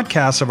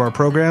 Podcasts of our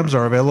programs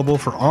are available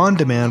for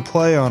on-demand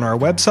play on our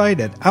website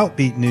at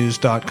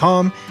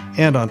outbeatnews.com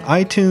and on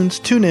iTunes,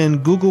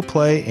 TuneIn, Google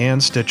Play,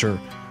 and Stitcher.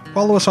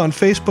 Follow us on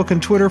Facebook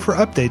and Twitter for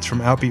updates from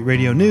Outbeat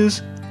Radio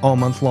News all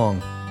month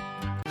long.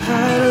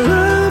 I'd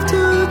love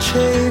to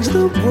change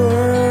the world,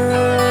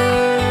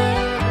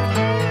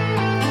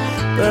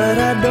 but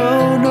I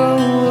don't know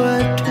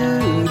what to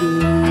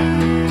do.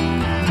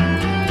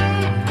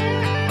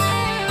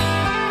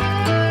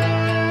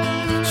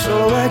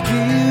 So I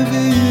give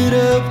it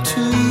up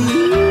to you.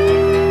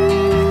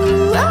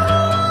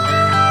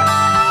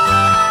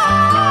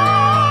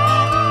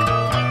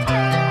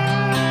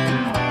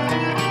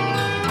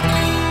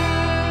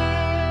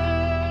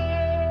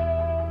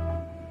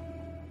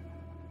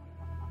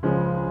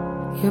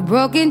 You're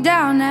broken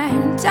down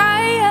and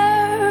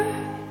tired.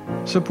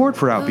 Support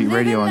for Outbeat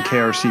Radio on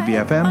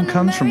KRCB-FM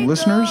comes from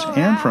listeners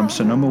and from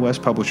Sonoma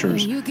West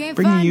Publishers,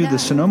 bringing you the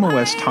Sonoma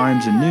West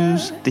Times and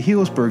News, the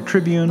Healdsburg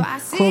Tribune,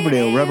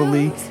 Cloverdale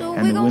Reveille,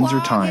 and the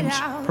Windsor Times,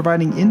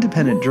 providing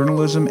independent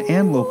journalism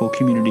and local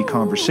community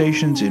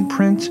conversations in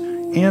print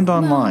and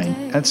online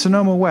at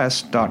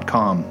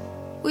SonomaWest.com.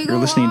 You're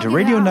listening to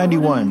Radio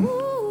 91,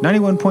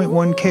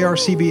 91.1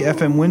 KRCB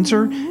FM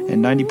Windsor,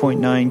 and 90.9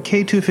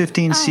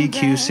 K215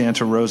 CQ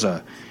Santa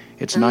Rosa.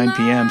 It's 9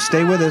 p.m.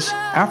 Stay with us.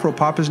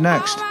 Afropop is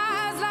next.